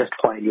was just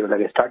fine. You know,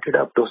 like I started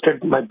up,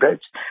 toasted my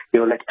breads,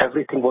 you know, like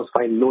everything was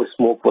fine. No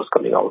smoke was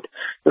coming out.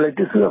 So like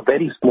this is a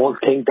very small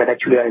thing that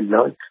actually I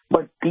learned.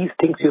 But these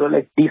things, you know,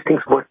 like these things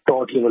were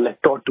taught, you know,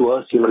 like taught to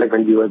us, you know, like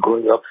when we were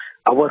growing up.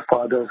 Our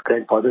fathers,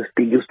 grandfathers,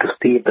 they used to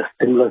say the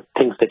similar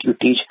things that you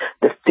teach.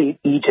 They say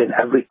each and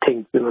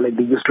everything, you know, like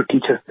they used to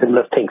teach us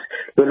similar things.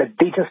 You know, like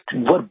they just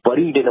were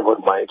buried in our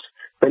minds.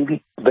 When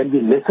we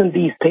listen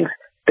these things,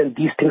 then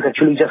these things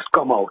actually just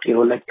come out, you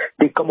know, like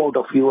they come out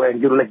of you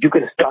and, you know, like you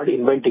can start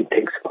inventing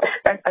things.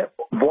 And I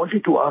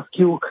wanted to ask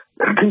you,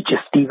 Rich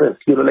Stevens,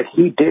 you know, like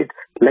he did,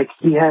 like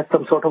he has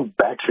some sort of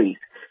batteries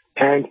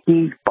and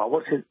he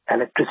powers his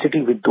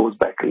electricity with those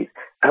batteries.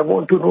 I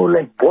want to know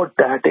like what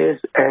that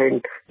is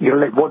and, you know,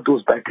 like what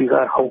those batteries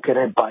are. How can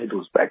I buy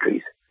those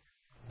batteries?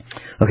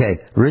 Okay,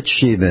 Rich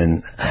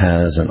Sheben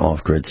has an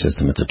off-grid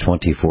system. It's a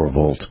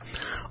 24-volt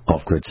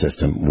off-grid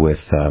system with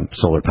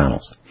solar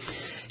panels.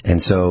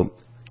 And so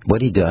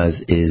what he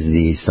does is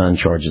the sun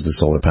charges the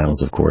solar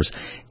panels, of course,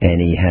 and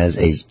he has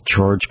a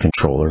charge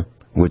controller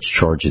which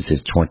charges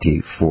his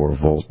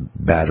 24-volt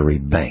battery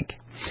bank.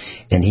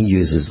 And he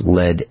uses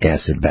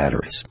lead-acid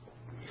batteries.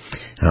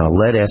 Now,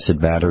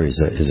 lead-acid battery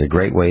is a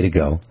great way to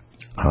go.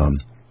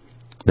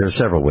 There are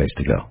several ways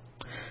to go.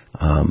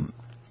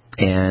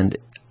 And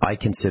I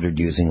considered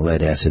using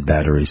lead-acid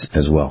batteries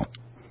as well,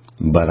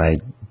 but I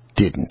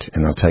didn't,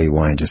 and I'll tell you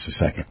why in just a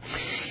second.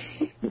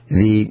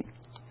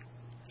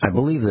 I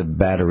believe the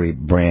battery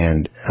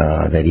brand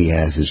that he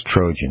has is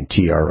Trojan,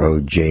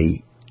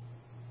 Trojen.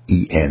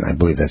 I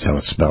believe that's how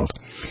it's spelled.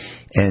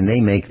 And they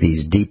make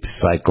these deep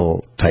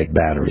cycle type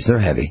batteries. They're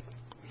heavy.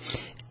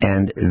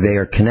 And they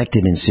are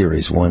connected in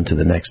series, one to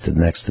the next, to the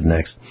next, to the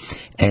next.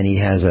 And he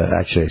has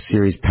actually a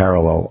series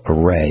parallel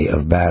array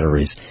of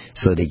batteries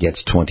so that he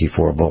gets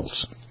 24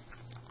 volts.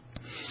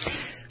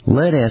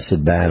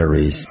 Lead-acid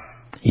batteries,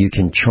 you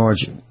can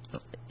charge,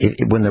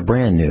 when they're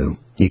brand new,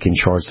 you can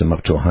charge them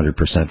up to 100%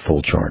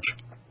 full charge.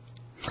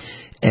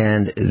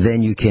 And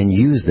then you can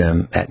use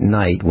them at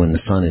night when the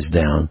sun is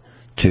down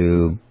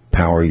to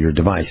power your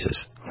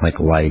devices, like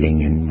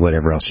lighting and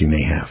whatever else you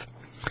may have.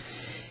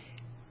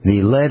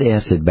 The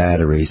lead-acid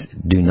batteries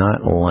do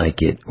not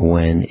like it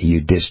when you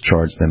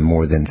discharge them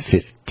more than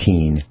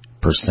 15%.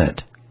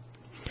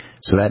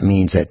 So that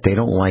means that they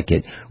don't like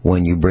it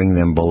when you bring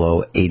them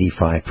below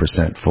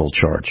 85% full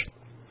charge.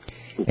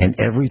 And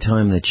every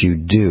time that you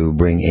do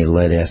bring a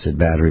lead-acid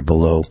battery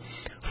below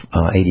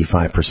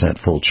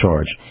 85% full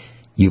charge,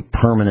 you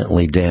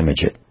permanently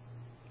damage it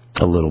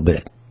a little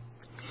bit.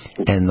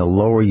 And the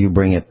lower you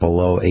bring it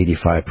below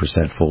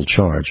 85% full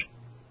charge,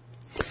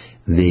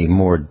 the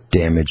more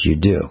damage you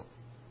do.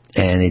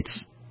 And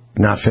it's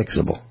not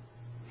fixable.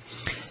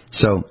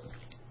 So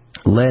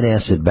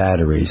lead-acid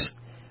batteries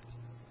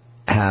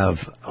have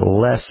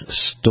less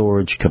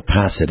storage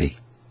capacity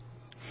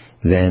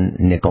than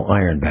nickel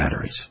iron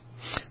batteries.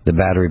 The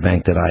battery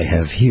bank that I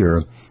have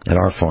here at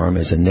our farm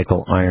is a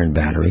nickel iron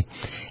battery,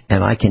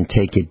 and I can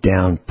take it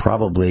down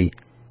probably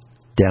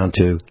down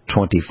to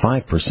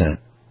 25%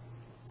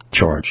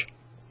 charge,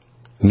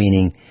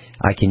 meaning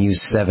I can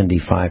use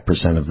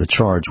 75% of the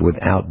charge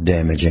without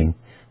damaging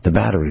the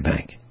battery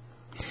bank.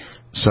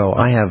 So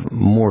I have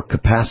more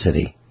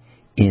capacity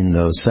in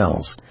those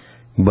cells,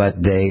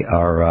 but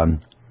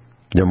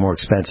they're more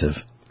expensive,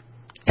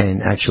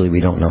 and actually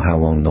we don't know how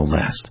long they'll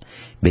last,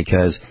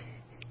 because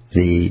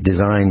the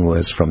design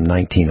was from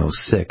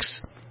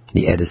 1906,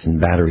 the Edison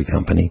Battery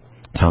Company,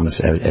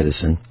 Thomas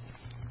Edison,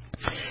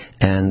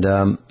 and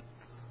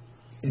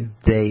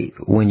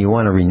when you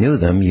want to renew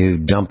them, you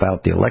dump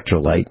out the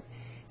electrolyte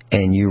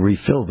and you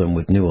refill them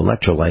with new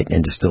electrolyte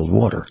and distilled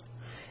water,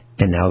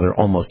 and now they're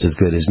almost as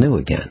good as new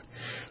again.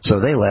 So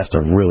they last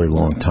a really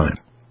long time.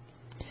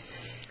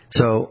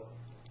 So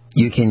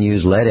you can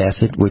use lead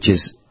acid, which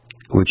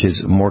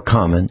is more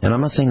common, and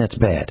I'm not saying that's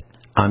bad.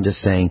 I'm just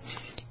saying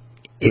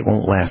it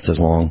won't last as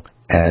long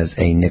as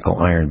a nickel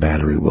iron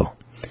battery will.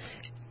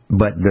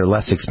 But they're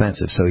less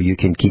expensive, so you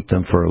can keep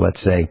them for,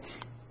 let's say,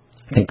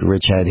 I think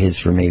Rich had his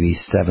for maybe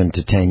 7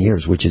 to 10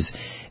 years, which is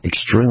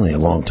extremely a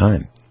long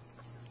time.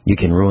 You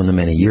can ruin them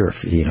in a year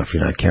if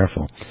you're not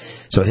careful.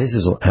 So his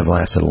have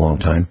lasted a long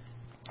time,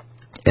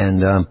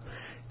 and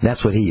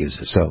that's what he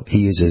uses. So he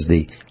uses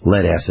the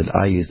lead acid.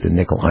 I use the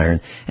nickel iron,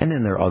 and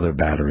then there are other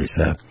batteries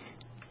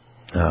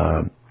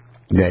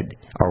that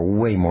are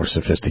way more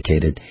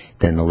sophisticated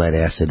than the lead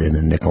acid and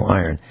the nickel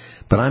iron.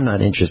 But I'm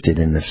not interested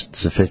in the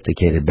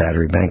sophisticated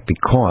battery bank,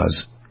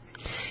 because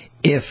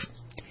if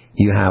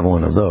you have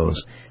one of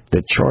those,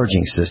 the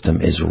charging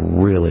system is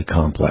really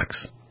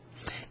complex.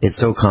 It's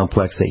so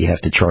complex that you have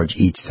to charge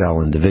each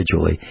cell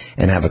individually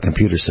and have a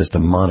computer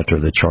system monitor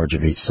the charge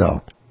of each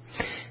cell.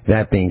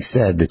 That being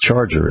said, the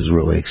charger is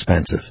really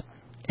expensive,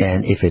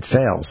 and if it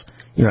fails,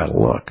 you're out of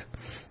luck.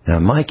 Now,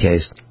 in my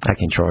case, I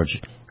can charge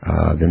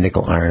the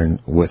nickel iron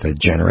with a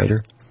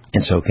generator,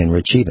 and so can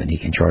Rich Eben. He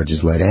can charge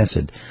his lead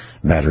acid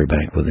battery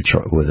bank with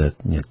a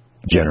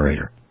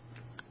generator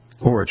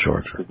or a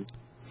charger.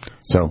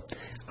 So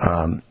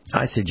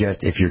I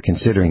suggest, if you're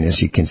considering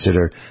this, you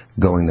consider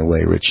going the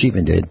way Rich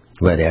Eben did,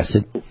 lead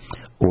acid,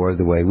 or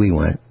the way we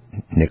went,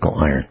 nickel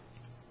iron.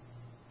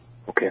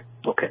 Okay,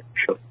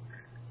 sure.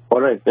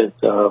 All right, this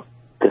is all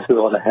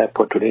I have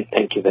for today.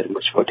 Thank you very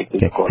much for taking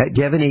the call. Do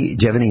you have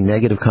any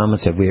negative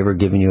comments? Have we ever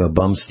given you a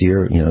bum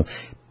steer,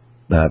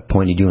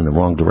 pointed you in the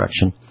wrong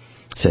direction?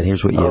 Said,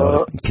 here's what you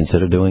ought to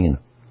consider doing, and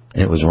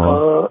it was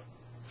wrong?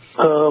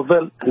 Well,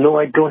 no,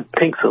 I don't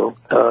think so.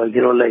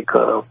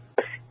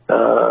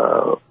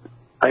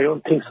 I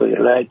don't think so.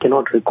 I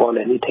cannot recall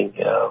anything.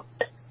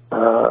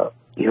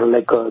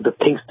 The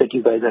things that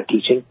you guys are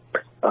teaching,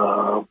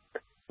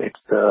 it's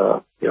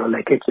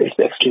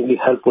extremely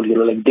helpful.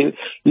 Even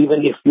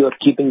if you are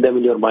keeping them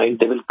in your mind,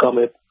 they will come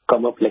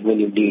up like when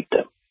you need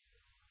them.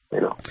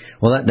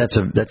 Well,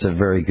 that's a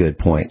very good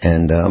point,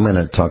 and I'm going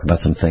to talk about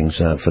some things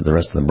for the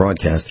rest of the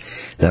broadcast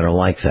that are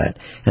like that.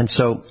 And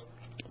so,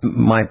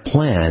 my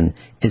plan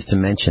is to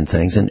mention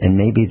things, and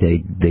maybe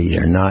they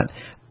are not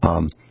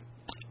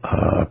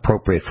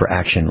appropriate for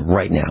action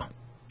right now.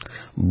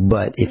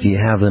 But if you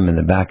have them in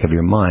the back of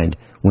your mind,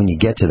 when you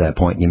get to that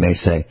point, you may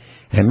say,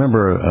 hey,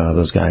 remember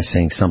those guys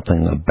saying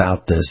something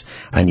about this?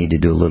 I need to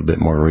do a little bit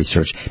more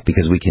research,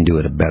 because we can do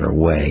it a better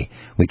way.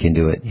 We can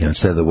do it,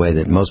 instead of the way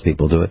that most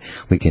people do it,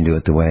 we can do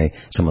it the way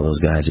some of those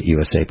guys at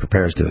USA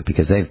Prepares do it,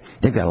 because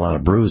they've got a lot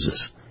of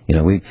bruises.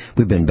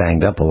 We've been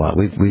banged up a lot.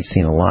 We've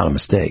seen a lot of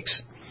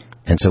mistakes.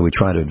 And so we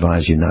try to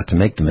advise you not to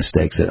make the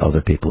mistakes that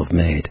other people have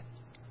made.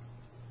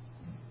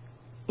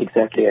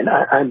 Exactly, and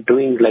I'm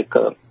doing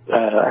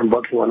I'm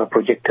working on a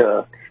project,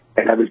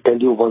 and I will tell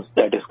you once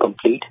that is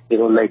complete.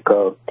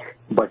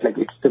 But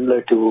it's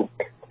similar to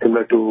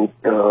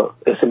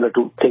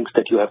things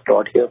that you have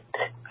taught here,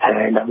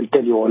 and I will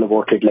tell you all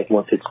about it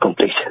once it's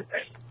completion.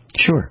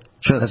 Sure,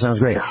 that sounds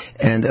great. Yeah.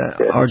 And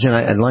Arjun,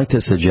 I'd like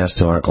to suggest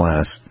to our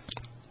class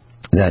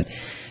that,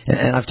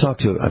 and I've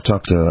talked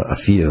to a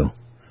few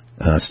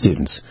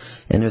students,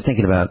 and they're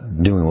thinking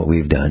about doing what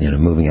we've done,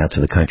 moving out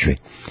to the country.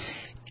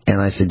 And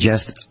I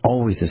suggest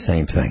always the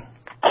same thing.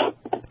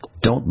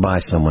 Don't buy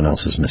someone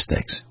else's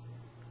mistakes.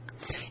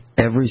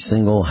 Every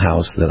single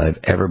house that I've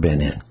ever been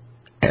in,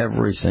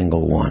 every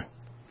single one,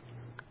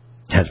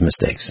 has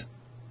mistakes.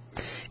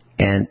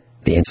 And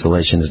the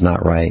insulation is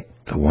not right,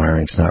 the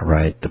wiring's not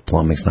right, the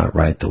plumbing's not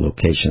right, the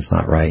location's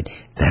not right,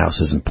 the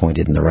house isn't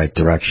pointed in the right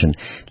direction,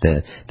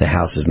 the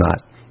house is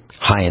not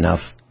high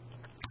enough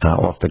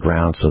off the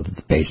ground so that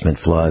the basement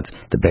floods,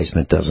 the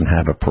basement doesn't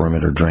have a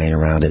perimeter drain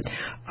around it.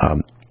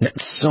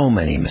 So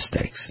many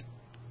mistakes.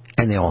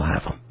 And they all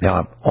have them. They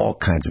all have all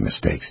kinds of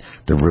mistakes.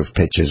 The roof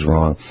pitch is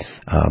wrong.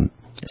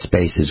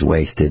 Space is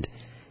wasted.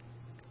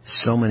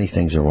 So many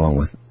things are wrong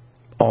with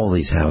all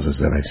these houses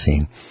that I've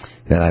seen,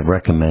 that I've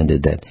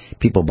recommended that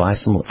people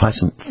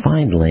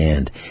find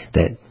land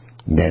that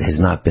has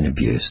not been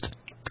abused.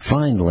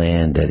 Find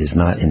land that is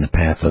not in the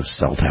path of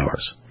cell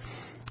towers,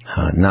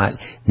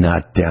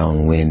 not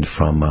downwind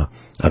from a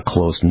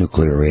close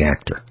nuclear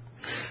reactor,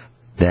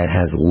 that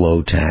has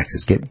low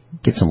taxes.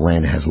 Get some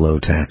land that has low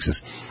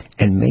taxes,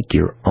 and make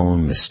your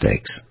own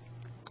mistakes.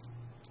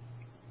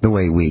 The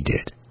way we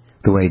did,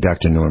 the way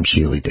Dr. Norm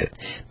Shealy did,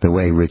 the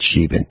way Rich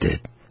Sheben did,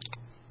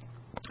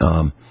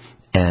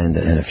 and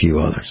a few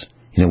others.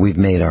 We've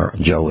made our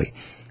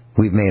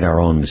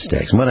own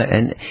mistakes.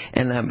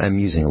 And I'm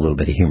using a little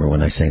bit of humor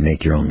when I say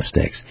make your own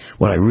mistakes.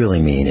 What I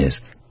really mean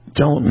is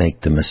don't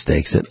make the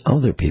mistakes that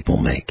other people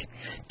make.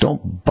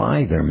 Don't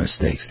buy their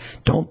mistakes.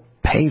 Don't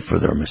pay for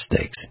their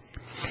mistakes.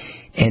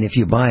 And if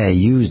you buy a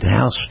used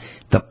house,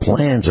 the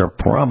plans are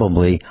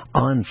probably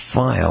on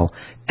file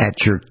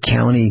at your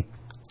county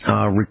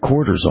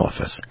recorder's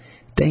office.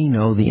 They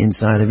know the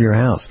inside of your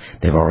house.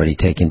 They've already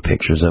taken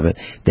pictures of it.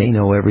 They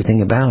know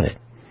everything about it.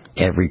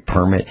 Every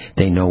permit,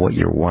 they know what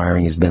your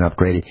wiring has been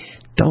upgraded.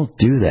 Don't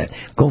do that.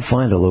 Go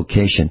find a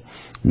location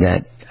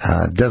that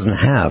doesn't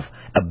have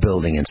a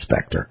building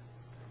inspector.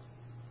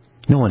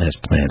 No one has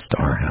plans to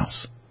our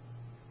house.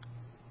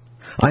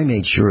 I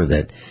made sure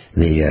that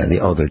the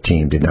other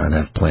team did not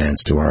have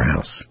plans to our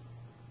house.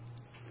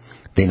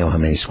 They know how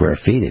many square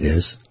feet it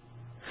is,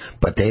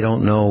 but they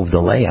don't know the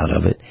layout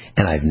of it,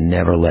 and I've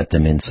never let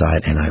them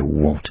inside, and I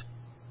won't.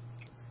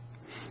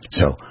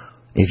 So,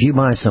 if you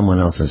buy someone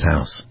else's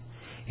house,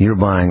 you're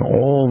buying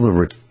all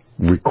the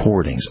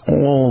recordings,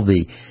 all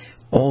the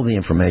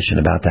information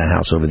about that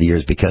house over the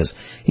years, because,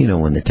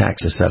 when the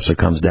tax assessor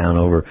comes down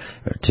over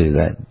to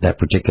that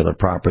particular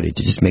property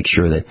to just make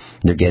sure that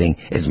they're getting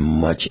as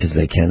much as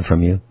they can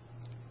from you,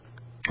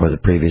 or the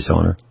previous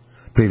owner.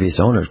 Previous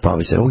owners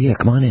probably said, oh yeah,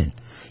 come on in.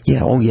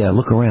 Yeah, oh yeah,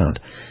 look around.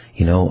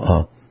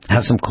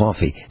 Have some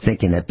coffee,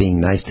 thinking that being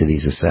nice to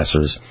these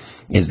assessors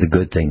is the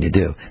good thing to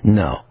do.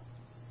 No.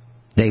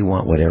 They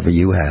want whatever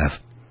you have.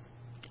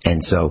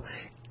 And so,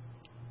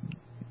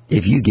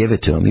 if you give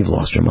it to them, you've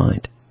lost your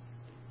mind.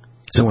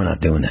 So we're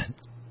not doing that.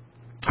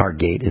 Our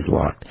gate is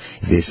locked.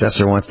 If the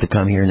assessor wants to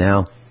come here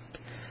now,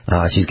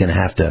 she's going to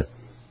have to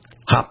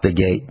hop the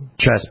gate,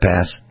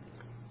 trespass,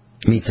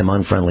 meet some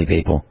unfriendly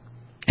people,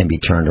 and be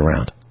turned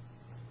around.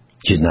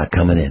 She's not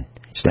coming in.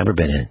 She's never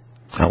been in.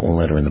 I won't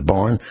let her in the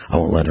barn. I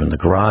won't let her in the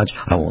garage.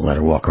 I won't let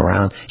her walk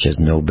around. She has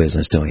no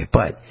business doing it.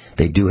 But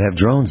they do have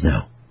drones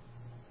now.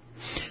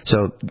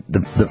 So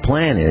the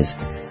plan is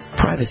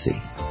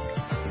privacy.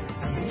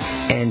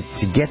 And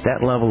to get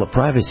that level of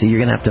privacy, you're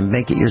going to have to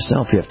make it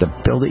yourself. You have to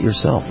build it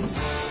yourself.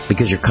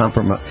 Because your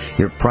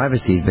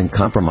privacy has been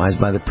compromised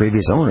by the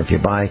previous owner if you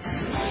buy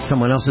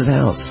someone else's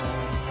house.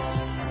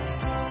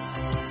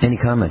 Any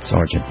comments,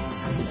 Sergeant?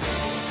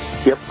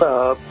 Yep.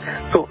 So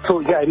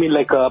yeah,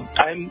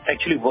 I'm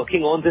actually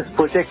working on this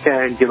project,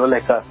 and,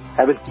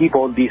 I will keep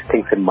all these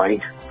things in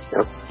mind.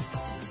 Yep.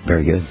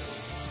 Very good.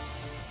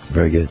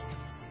 Very good.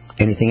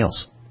 Anything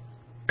else?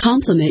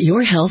 Complement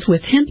your health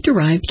with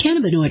hemp-derived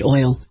cannabinoid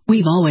oil.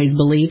 We've always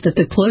believed that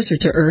the closer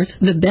to Earth,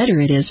 the better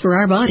it is for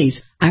our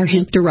bodies. Our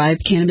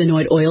hemp-derived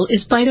cannabinoid oil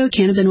is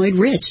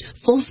phytocannabinoid-rich,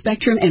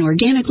 full-spectrum, and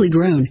organically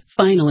grown.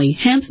 Finally,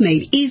 hemp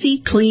made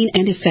easy, clean,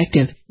 and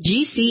effective.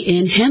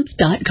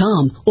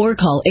 GCNHemp.com or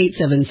call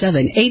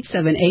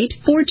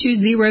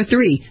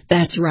 877-878-4203.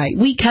 That's right,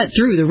 we cut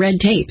through the red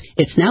tape.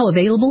 It's now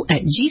available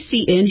at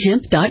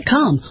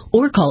GCNHemp.com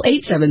or call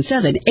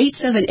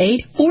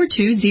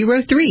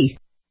 877-878-4203.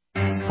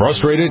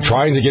 Frustrated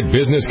trying to get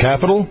business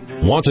capital?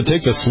 Want to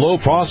take the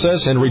slow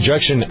process and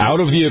rejection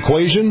out of the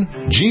equation?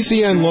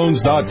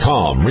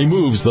 GCNLoans.com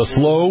removes the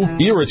slow,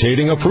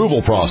 irritating approval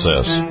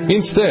process.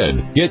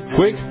 Instead, get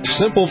quick,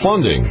 simple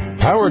funding.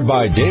 Powered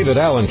by David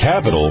Allen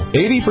Capital,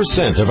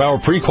 80% of our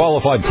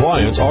pre-qualified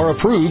clients are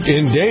approved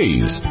in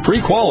days.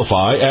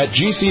 Pre-qualify at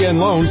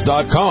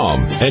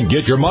GCNLoans.com and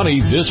get your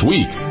money this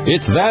week.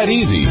 It's that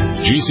easy.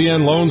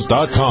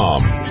 GCNLoans.com.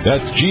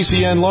 That's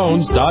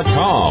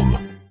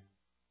GCNLoans.com.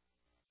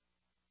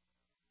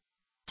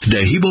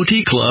 Dehibo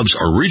Tea Club's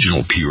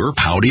original pure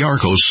Pau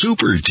d'Arco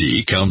Super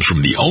Tea comes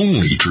from the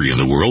only tree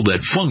in the world that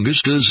fungus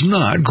does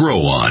not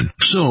grow on.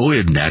 So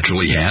it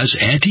naturally has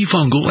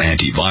antifungal,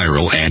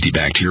 antiviral,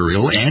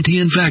 antibacterial,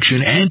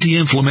 anti-infection,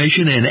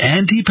 anti-inflammation, and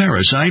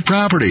anti-parasite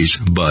properties.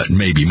 But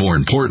maybe more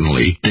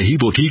importantly,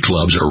 Dehibo Tea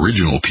Club's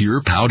original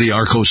pure Pau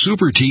d'Arco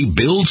Super Tea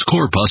builds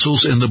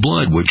corpuscles in the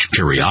blood which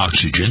carry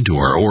oxygen to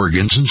our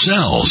organs and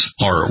cells.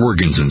 Our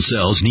organs and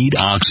cells need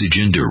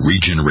oxygen to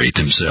regenerate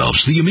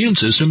themselves. The immune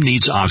system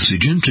needs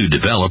oxygen to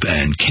develop,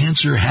 and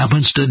cancer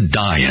happens to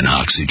die in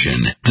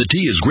oxygen. The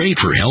tea is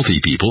great for healthy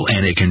people,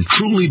 and it can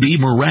truly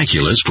be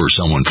miraculous for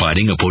someone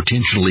fighting a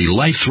potentially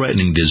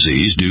life-threatening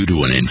disease due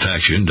to an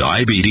infection,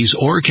 diabetes,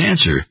 or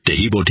cancer.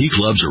 Dehibo Tea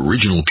Club's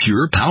original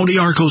pure Pau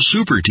d'Arco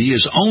Super Tea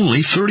is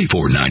only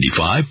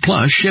 $34.95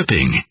 plus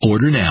shipping.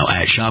 Order now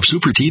at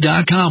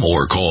ShopSuperTea.com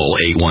or call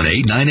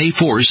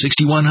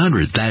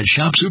 818-984-6100. That's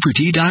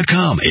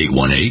ShopSuperTea.com,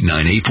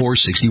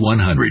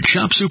 818-984-6100.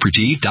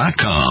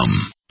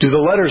 ShopSuperTea.com. Do the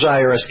letters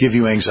IRS give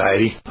you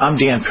anxiety? I'm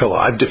Dan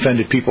Pilla. I've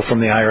defended people from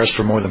the IRS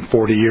for more than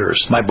 40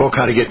 years. My book,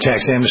 How to Get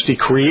Tax Amnesty,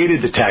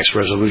 created the tax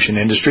resolution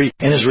industry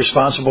and is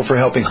responsible for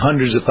helping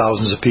hundreds of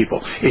thousands of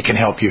people. It can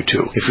help you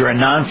too. If you're a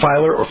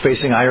non-filer or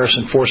facing IRS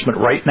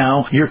enforcement right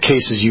now, your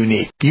case is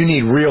unique. You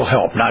need real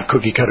help, not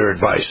cookie-cutter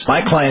advice.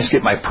 My clients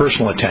get my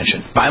personal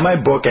attention. Buy my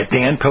book at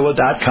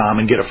danpilla.com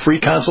and get a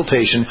free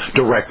consultation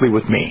directly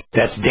with me.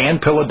 That's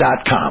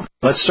danpilla.com.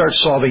 Let's start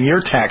solving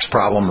your tax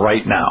problem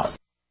right now.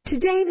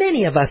 Today,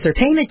 many of us are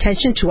paying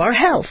attention to our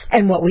health,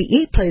 and what we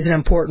eat plays an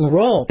important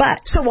role.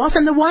 But so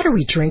often the water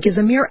we drink is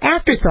a mere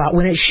afterthought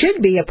when it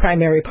should be a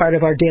primary part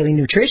of our daily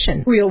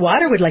nutrition. Real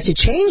Water would like to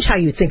change how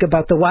you think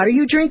about the water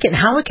you drink and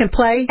how it can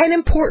play an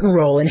important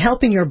role in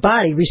helping your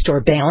body restore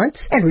balance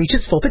and reach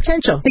its full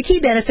potential. The key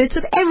benefits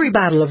of every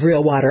bottle of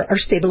Real Water are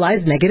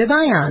stabilized negative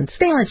ions,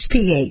 balanced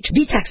pH,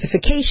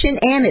 detoxification,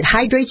 and it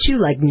hydrates you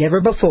like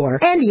never before.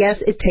 And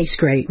yes, it tastes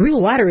great.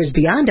 Real Water is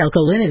beyond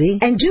alkalinity,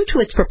 and due to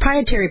its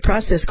proprietary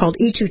process called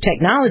E2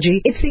 technology,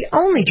 it's the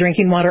only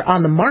drinking water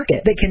on the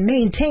market that can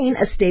maintain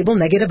a stable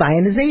negative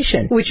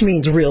ionization, which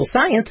means real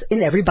science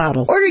in every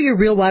bottle. Order your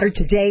Real Water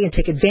today and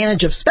take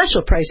advantage of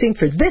special pricing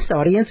for this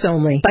audience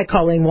only by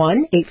calling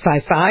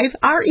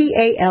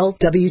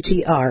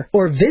 1-855-REAL-WTR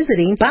or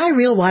visiting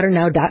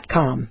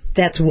buyrealwaternow.com.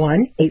 That's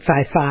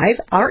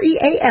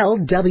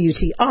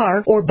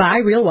 1-855-REAL-WTR or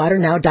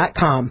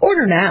buyrealwaternow.com.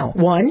 Order now.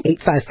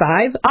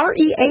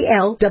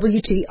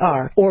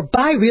 1-855-REAL-WTR or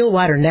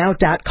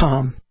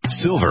buyrealwaternow.com.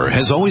 Silver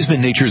has always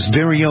been nature's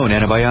very own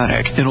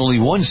antibiotic, and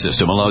only one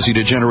system allows you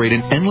to generate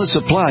an endless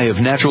supply of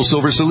natural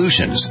silver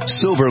solutions.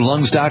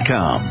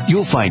 SilverLungs.com.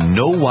 You'll find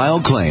no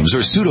wild claims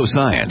or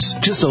pseudoscience,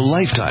 just a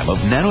lifetime of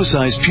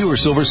nano-sized pure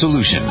silver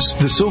solutions.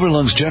 The Silver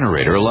Lungs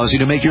generator allows you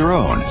to make your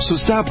own, so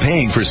stop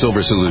paying for silver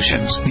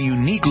solutions. The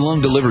unique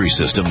lung delivery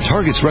system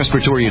targets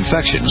respiratory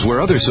infections where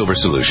other silver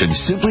solutions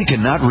simply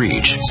cannot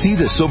reach. See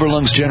the Silver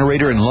Lungs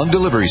generator and lung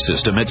delivery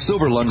system at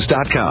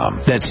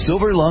SilverLungs.com. That's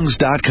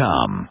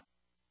SilverLungs.com.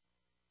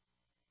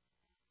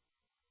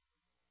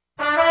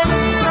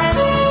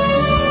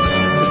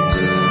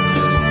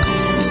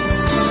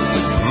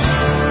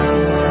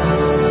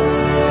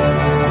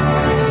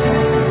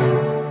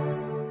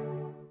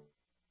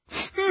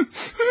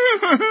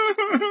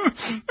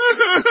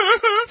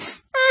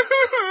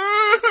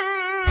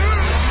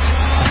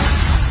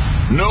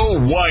 No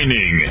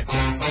whining.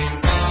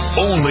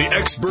 Only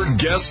expert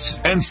guests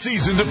and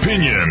seasoned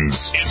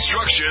opinions.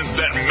 Instruction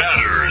that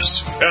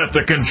matters. At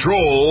the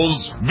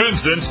controls,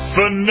 Vincent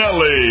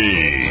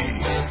Finelli.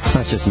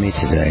 Not just me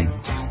today,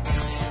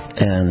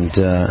 and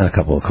a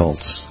couple of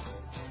Colts.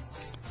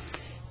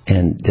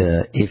 And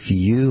if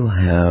you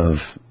have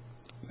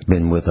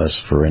been with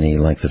us for any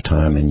length of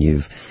time and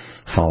you've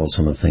followed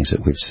some of the things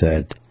that we've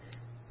said,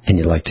 and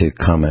you'd like to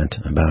comment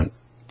about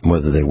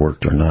whether they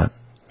worked or not,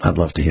 I'd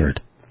love to hear it.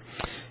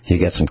 If you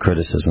get some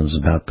criticisms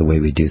about the way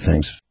we do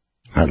things,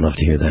 I'd love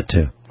to hear that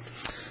too.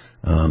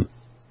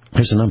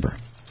 Here's the number,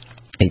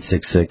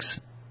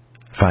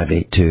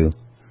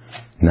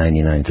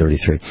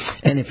 866-582-9933.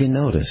 And if you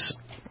notice,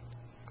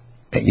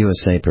 at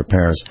USA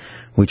Prepares,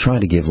 we try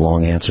to give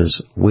long answers.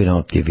 We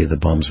don't give you the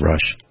bum's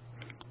rush.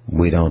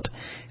 We don't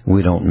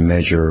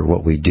measure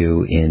what we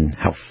do in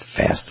how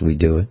fast we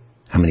do it,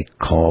 how many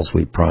calls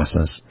we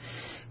process.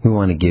 We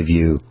want to give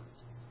you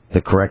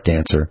the correct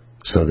answer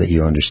so that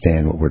you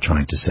understand what we're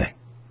trying to say.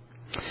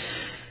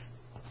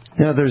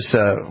 Now, there's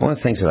one of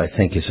the things that I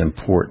think is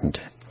important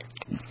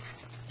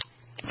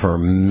for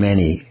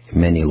many,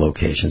 many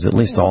locations, at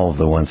least all of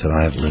the ones that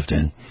I've lived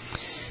in,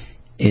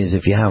 is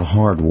if you have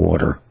hard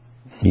water,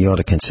 you ought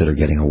to consider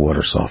getting a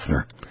water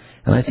softener.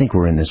 And I think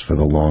we're in this for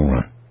the long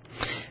run.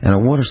 And a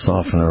water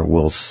softener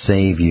will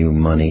save you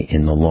money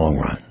in the long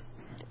run.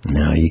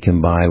 Now, you can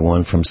buy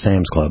one from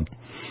Sam's Club,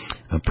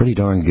 a pretty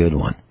darn good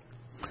one,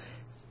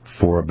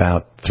 for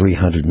about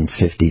 $350,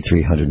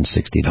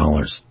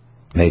 $360,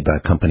 made by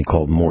a company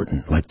called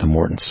Morton, like the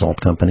Morton Salt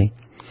Company.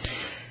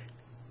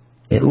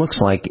 It looks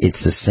like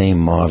it's the same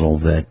model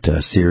that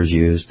Sears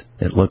used.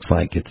 It looks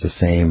like it's the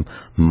same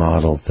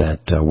model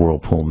that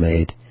Whirlpool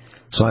made.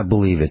 So I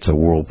believe it's a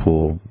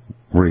Whirlpool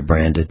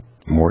rebranded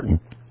Morton.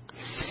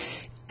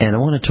 And I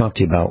want to talk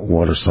to you about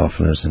water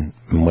softeners and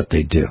what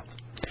they do.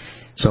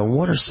 So a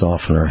water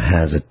softener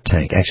has a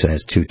tank, actually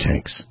has two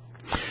tanks.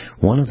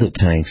 One of the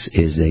tanks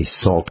is a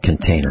salt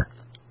container.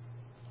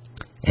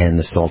 And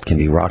the salt can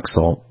be rock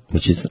salt,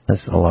 which is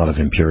a lot of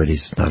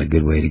impurities, not a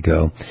good way to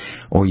go.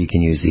 Or you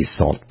can use these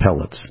salt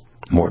pellets.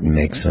 Morton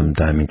makes them,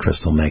 Diamond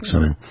Crystal makes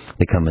them, and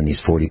they come in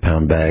these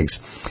 40-pound bags.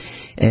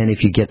 And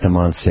if you get them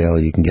on sale,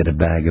 you can get a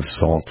bag of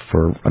salt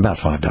for about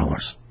 $5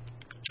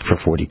 for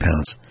 40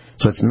 pounds.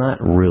 So it's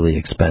not really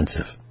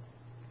expensive.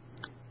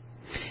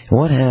 And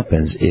what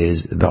happens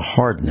is the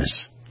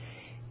hardness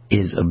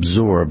is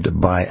absorbed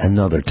by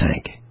another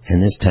tank.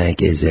 And this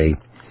tank is a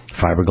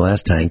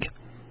fiberglass tank.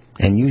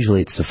 And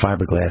usually it's the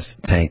fiberglass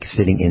tank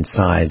sitting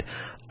inside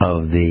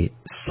of the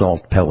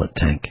salt pellet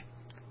tank.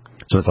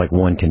 So it's like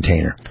one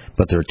container,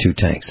 but there are two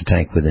tanks, a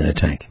tank within a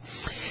tank.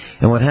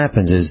 And what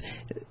happens is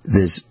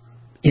this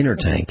inner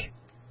tank,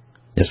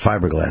 this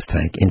fiberglass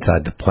tank,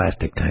 inside the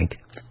plastic tank,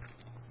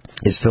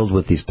 is filled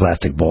with these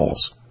plastic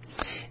balls.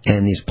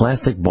 And these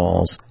plastic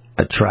balls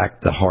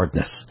attract the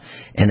hardness.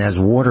 And as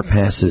water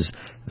passes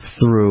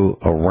through,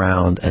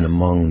 around, and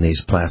among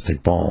these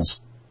plastic balls,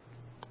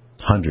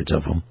 hundreds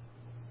of them,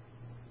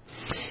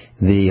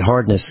 the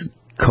hardness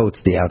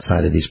coats the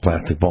outside of these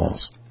plastic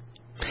balls.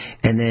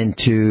 And then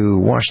to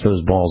wash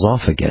those balls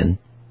off again,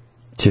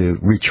 to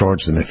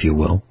recharge them, if you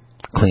will,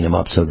 clean them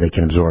up so they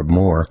can absorb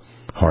more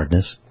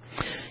hardness,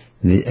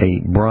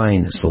 a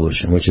brine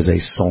solution, which is a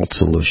salt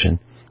solution,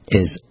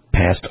 is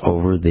passed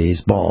over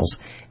these balls,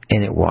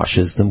 and it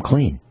washes them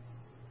clean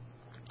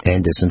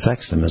and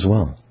disinfects them as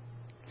well,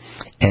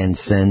 and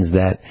sends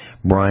that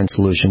brine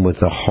solution with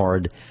the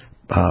hard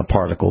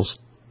particles,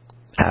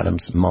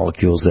 atoms,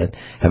 molecules that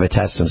have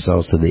attached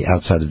themselves to the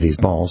outside of these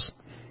balls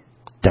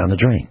down the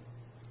drain.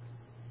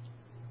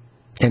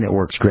 And it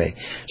works great.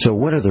 So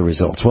what are the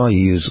results? Well,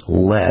 you use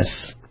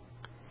less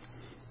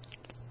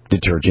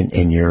detergent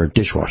in your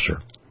dishwasher,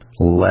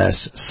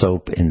 less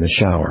soap in the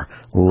shower,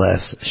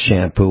 less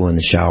shampoo in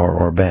the shower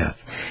or bath,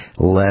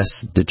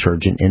 less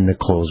detergent in the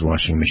clothes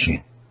washing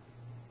machine.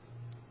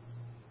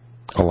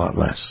 A lot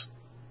less.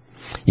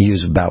 You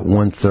use about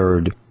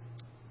 1/3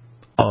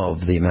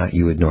 of the amount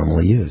you would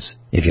normally use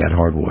if you had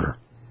hard water.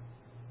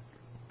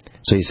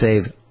 So you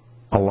save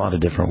a lot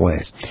of different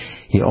ways.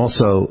 You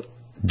also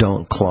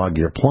don't clog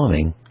your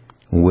plumbing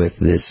with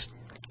this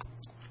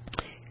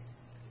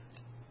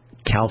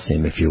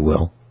calcium, if you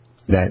will,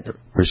 that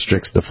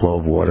restricts the flow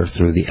of water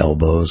through the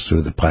elbows,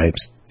 through the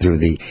pipes, through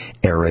the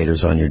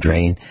aerators on your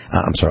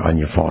on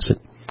your faucet.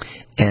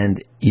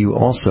 And you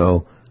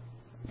also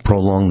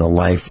prolong the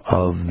life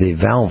of the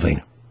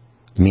valving,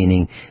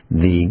 meaning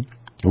the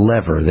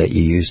lever that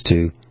you use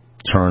to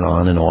turn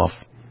on and off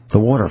the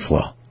water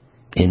flow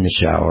in the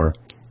shower,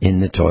 in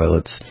the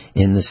toilets,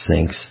 in the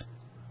sinks,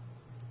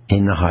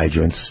 in the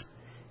hydrants,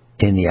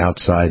 in the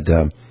outside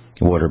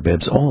water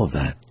bibs, all of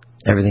that.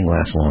 Everything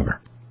lasts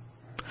longer.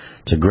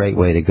 It's a great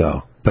way to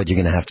go, but you're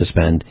going to have to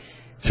spend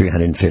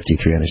 $350,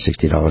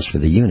 $360 for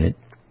the unit,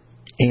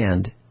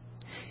 and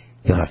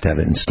you'll have to have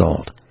it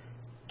installed.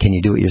 Can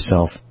you do it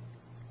yourself?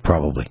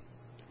 Probably.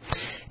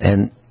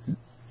 And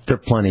there are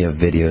plenty of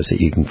videos that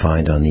you can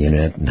find on the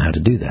internet on how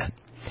to do that.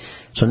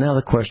 So now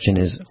the question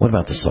is, what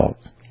about the salt?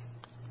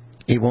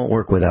 It won't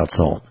work without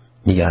salt.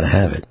 You got to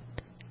have it.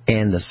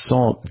 And the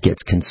salt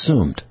gets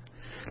consumed.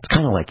 It's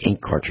kind of like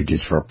ink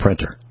cartridges for a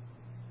printer.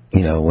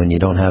 You know, when you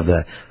don't have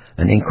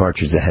an ink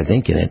cartridge that has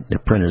ink in it, the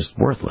printer's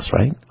worthless,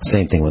 right?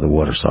 Same thing with a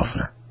water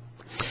softener.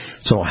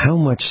 So how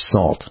much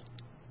salt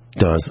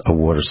does a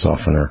water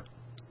softener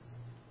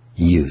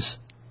use?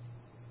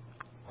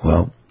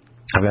 Well,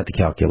 I've got the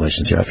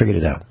calculations here. I figured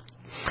it out.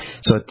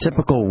 So a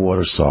typical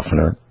water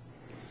softener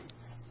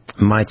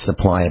might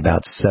supply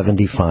about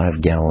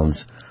 75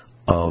 gallons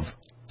of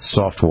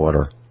soft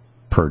water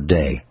per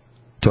day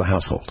to a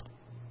household.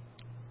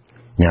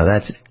 Now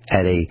that's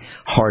at a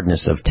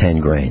hardness of 10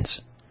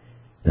 grains.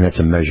 And that's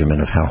a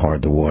measurement of how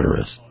hard the water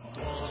is.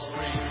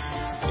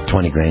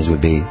 20 grains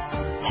would be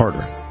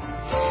harder.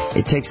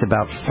 It takes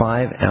about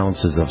 5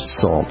 ounces of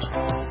salt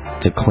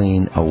to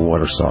clean a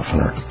water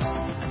softener.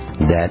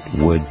 That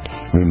would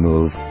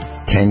remove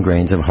 10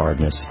 grains of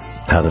hardness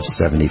out of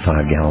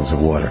 75 gallons of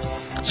water.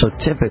 So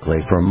typically,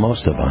 for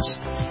most of us,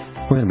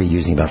 we're going to be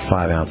using about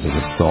 5 ounces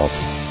of salt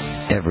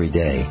every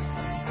day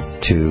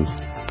to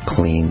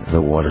clean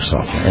the water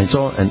softener. And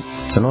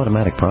it's an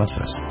automatic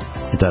process.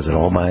 It does it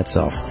all by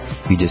itself.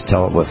 You just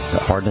tell it what the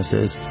hardness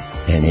is,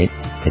 and it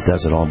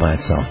does it all by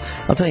itself.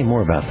 I'll tell you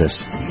more about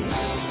this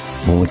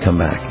when we come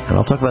back. And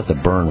I'll talk about the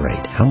burn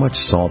rate. How much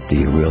salt do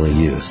you really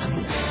use?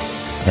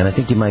 And I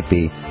think you might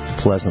be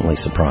pleasantly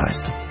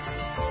surprised.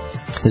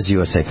 This is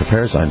USA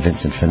Prepares. I'm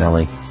Vincent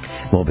Finelli.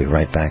 We'll be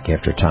right back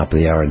after top of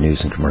the hour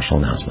news and commercial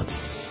announcements.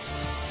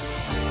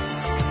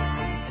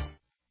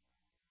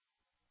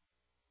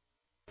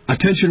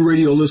 Attention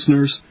radio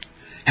listeners,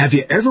 have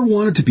you ever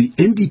wanted to be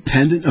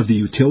independent of the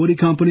utility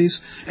companies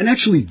and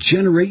actually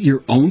generate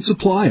your own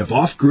supply of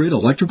off-grid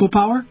electrical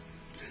power?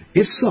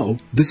 If so,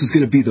 this is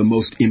going to be the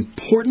most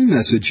important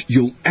message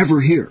you'll ever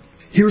hear.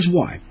 Here's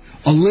why.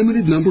 A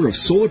limited number of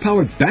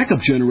solar-powered backup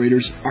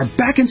generators are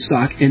back in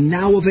stock and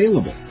now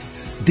available.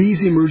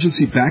 These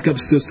emergency backup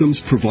systems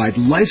provide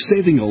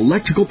life-saving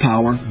electrical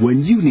power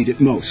when you need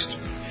it most.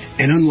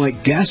 And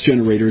unlike gas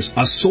generators,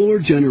 a solar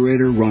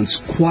generator runs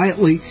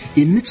quietly,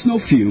 emits no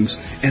fumes,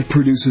 and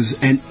produces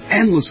an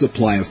endless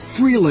supply of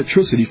free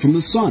electricity from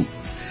the sun.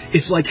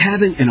 It's like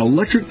having an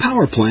electric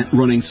power plant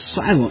running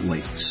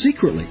silently,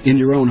 secretly in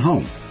your own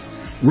home.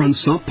 Run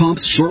sump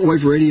pumps,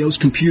 shortwave radios,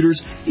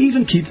 computers,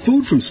 even keep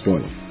food from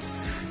spoiling.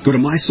 Go to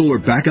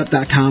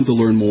mysolarbackup.com to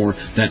learn more.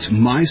 That's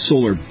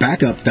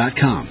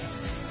mysolarbackup.com.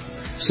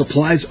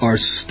 Supplies are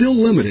still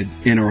limited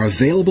and are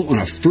available on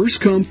a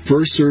first-come,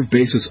 first-served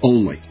basis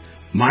only.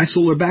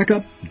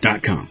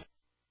 mysolarbackup.com.